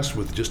so impressed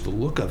with just the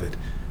look of it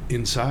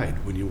inside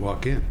when you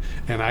walk in,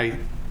 and I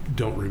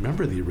don't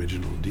remember the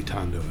original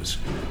Ditandos,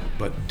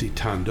 but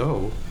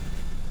Ditando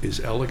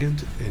is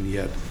elegant and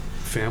yet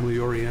family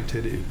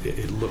oriented.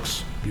 It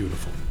looks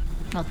beautiful.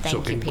 Well, thank So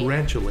you, Peter.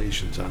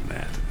 congratulations on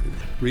that.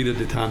 Rita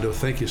Ditando,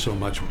 thank you so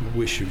much.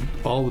 Wish you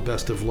all the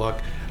best of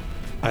luck.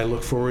 I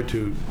look forward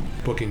to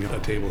booking a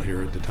table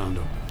here at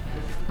Ditando.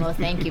 Well,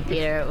 thank you,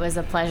 Peter. It was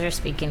a pleasure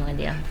speaking with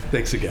you.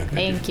 Thanks again.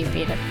 Thank you,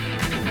 Peter.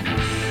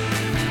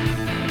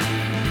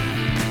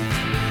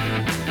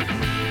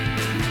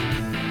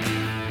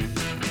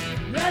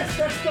 Yes,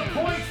 that's the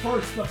point.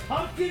 First the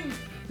pumpkin,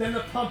 then the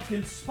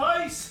pumpkin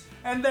spice,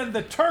 and then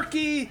the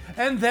turkey,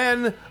 and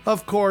then,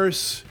 of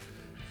course,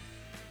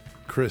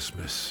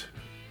 Christmas.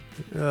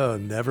 Oh,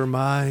 never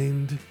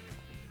mind.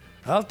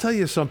 I'll tell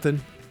you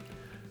something.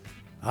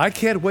 I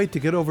can't wait to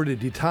get over to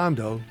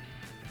Ditando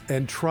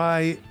and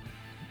try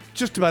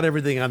just about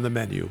everything on the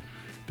menu,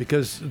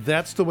 because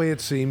that's the way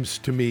it seems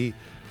to me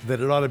that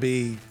it ought to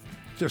be,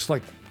 just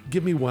like,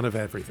 give me one of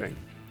everything.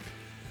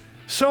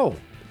 So,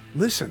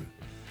 listen,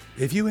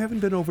 if you haven't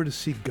been over to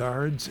see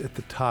Guards at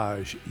the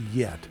Taj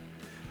yet,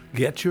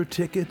 get your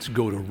tickets,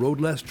 go to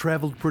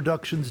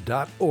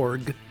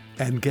roadlesstraveledproductions.org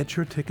and get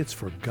your tickets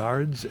for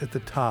Guards at the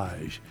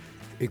Taj.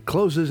 It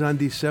closes on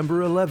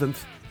December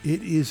 11th.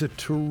 It is a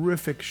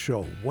terrific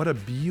show. What a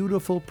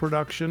beautiful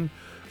production.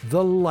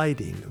 The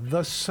lighting,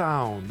 the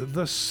sound,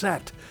 the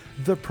set,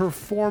 the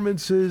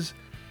performances,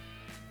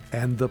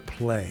 and the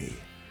play.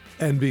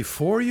 And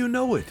before you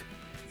know it,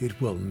 it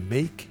will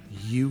make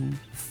you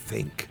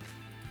think.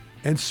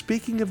 And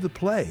speaking of the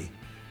play,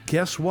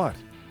 guess what?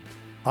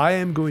 I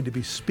am going to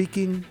be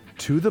speaking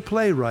to the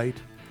playwright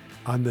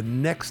on the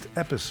next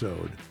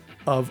episode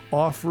of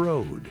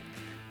Off-Road.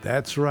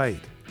 That's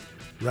right.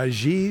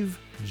 Rajiv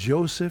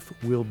Joseph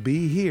will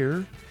be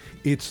here.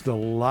 It's the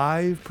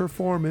live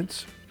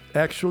performance.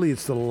 Actually,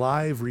 it's the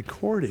live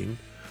recording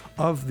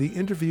of the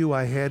interview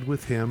I had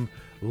with him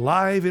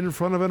live in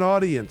front of an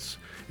audience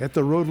at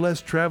the Road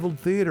Less Traveled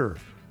Theater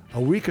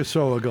a week or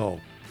so ago.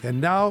 And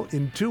now,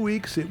 in 2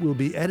 weeks, it will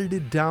be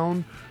edited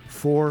down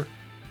for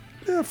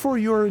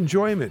your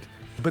enjoyment.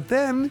 But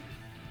then,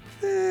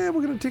 we're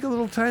going to take a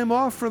little time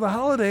off for the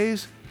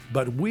holidays.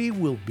 But we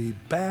will be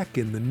back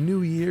in the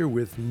new year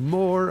with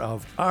more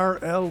of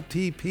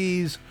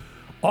RLTP's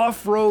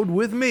Off-Road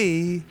with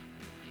me,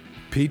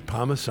 Pete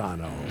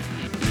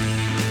Palmisano.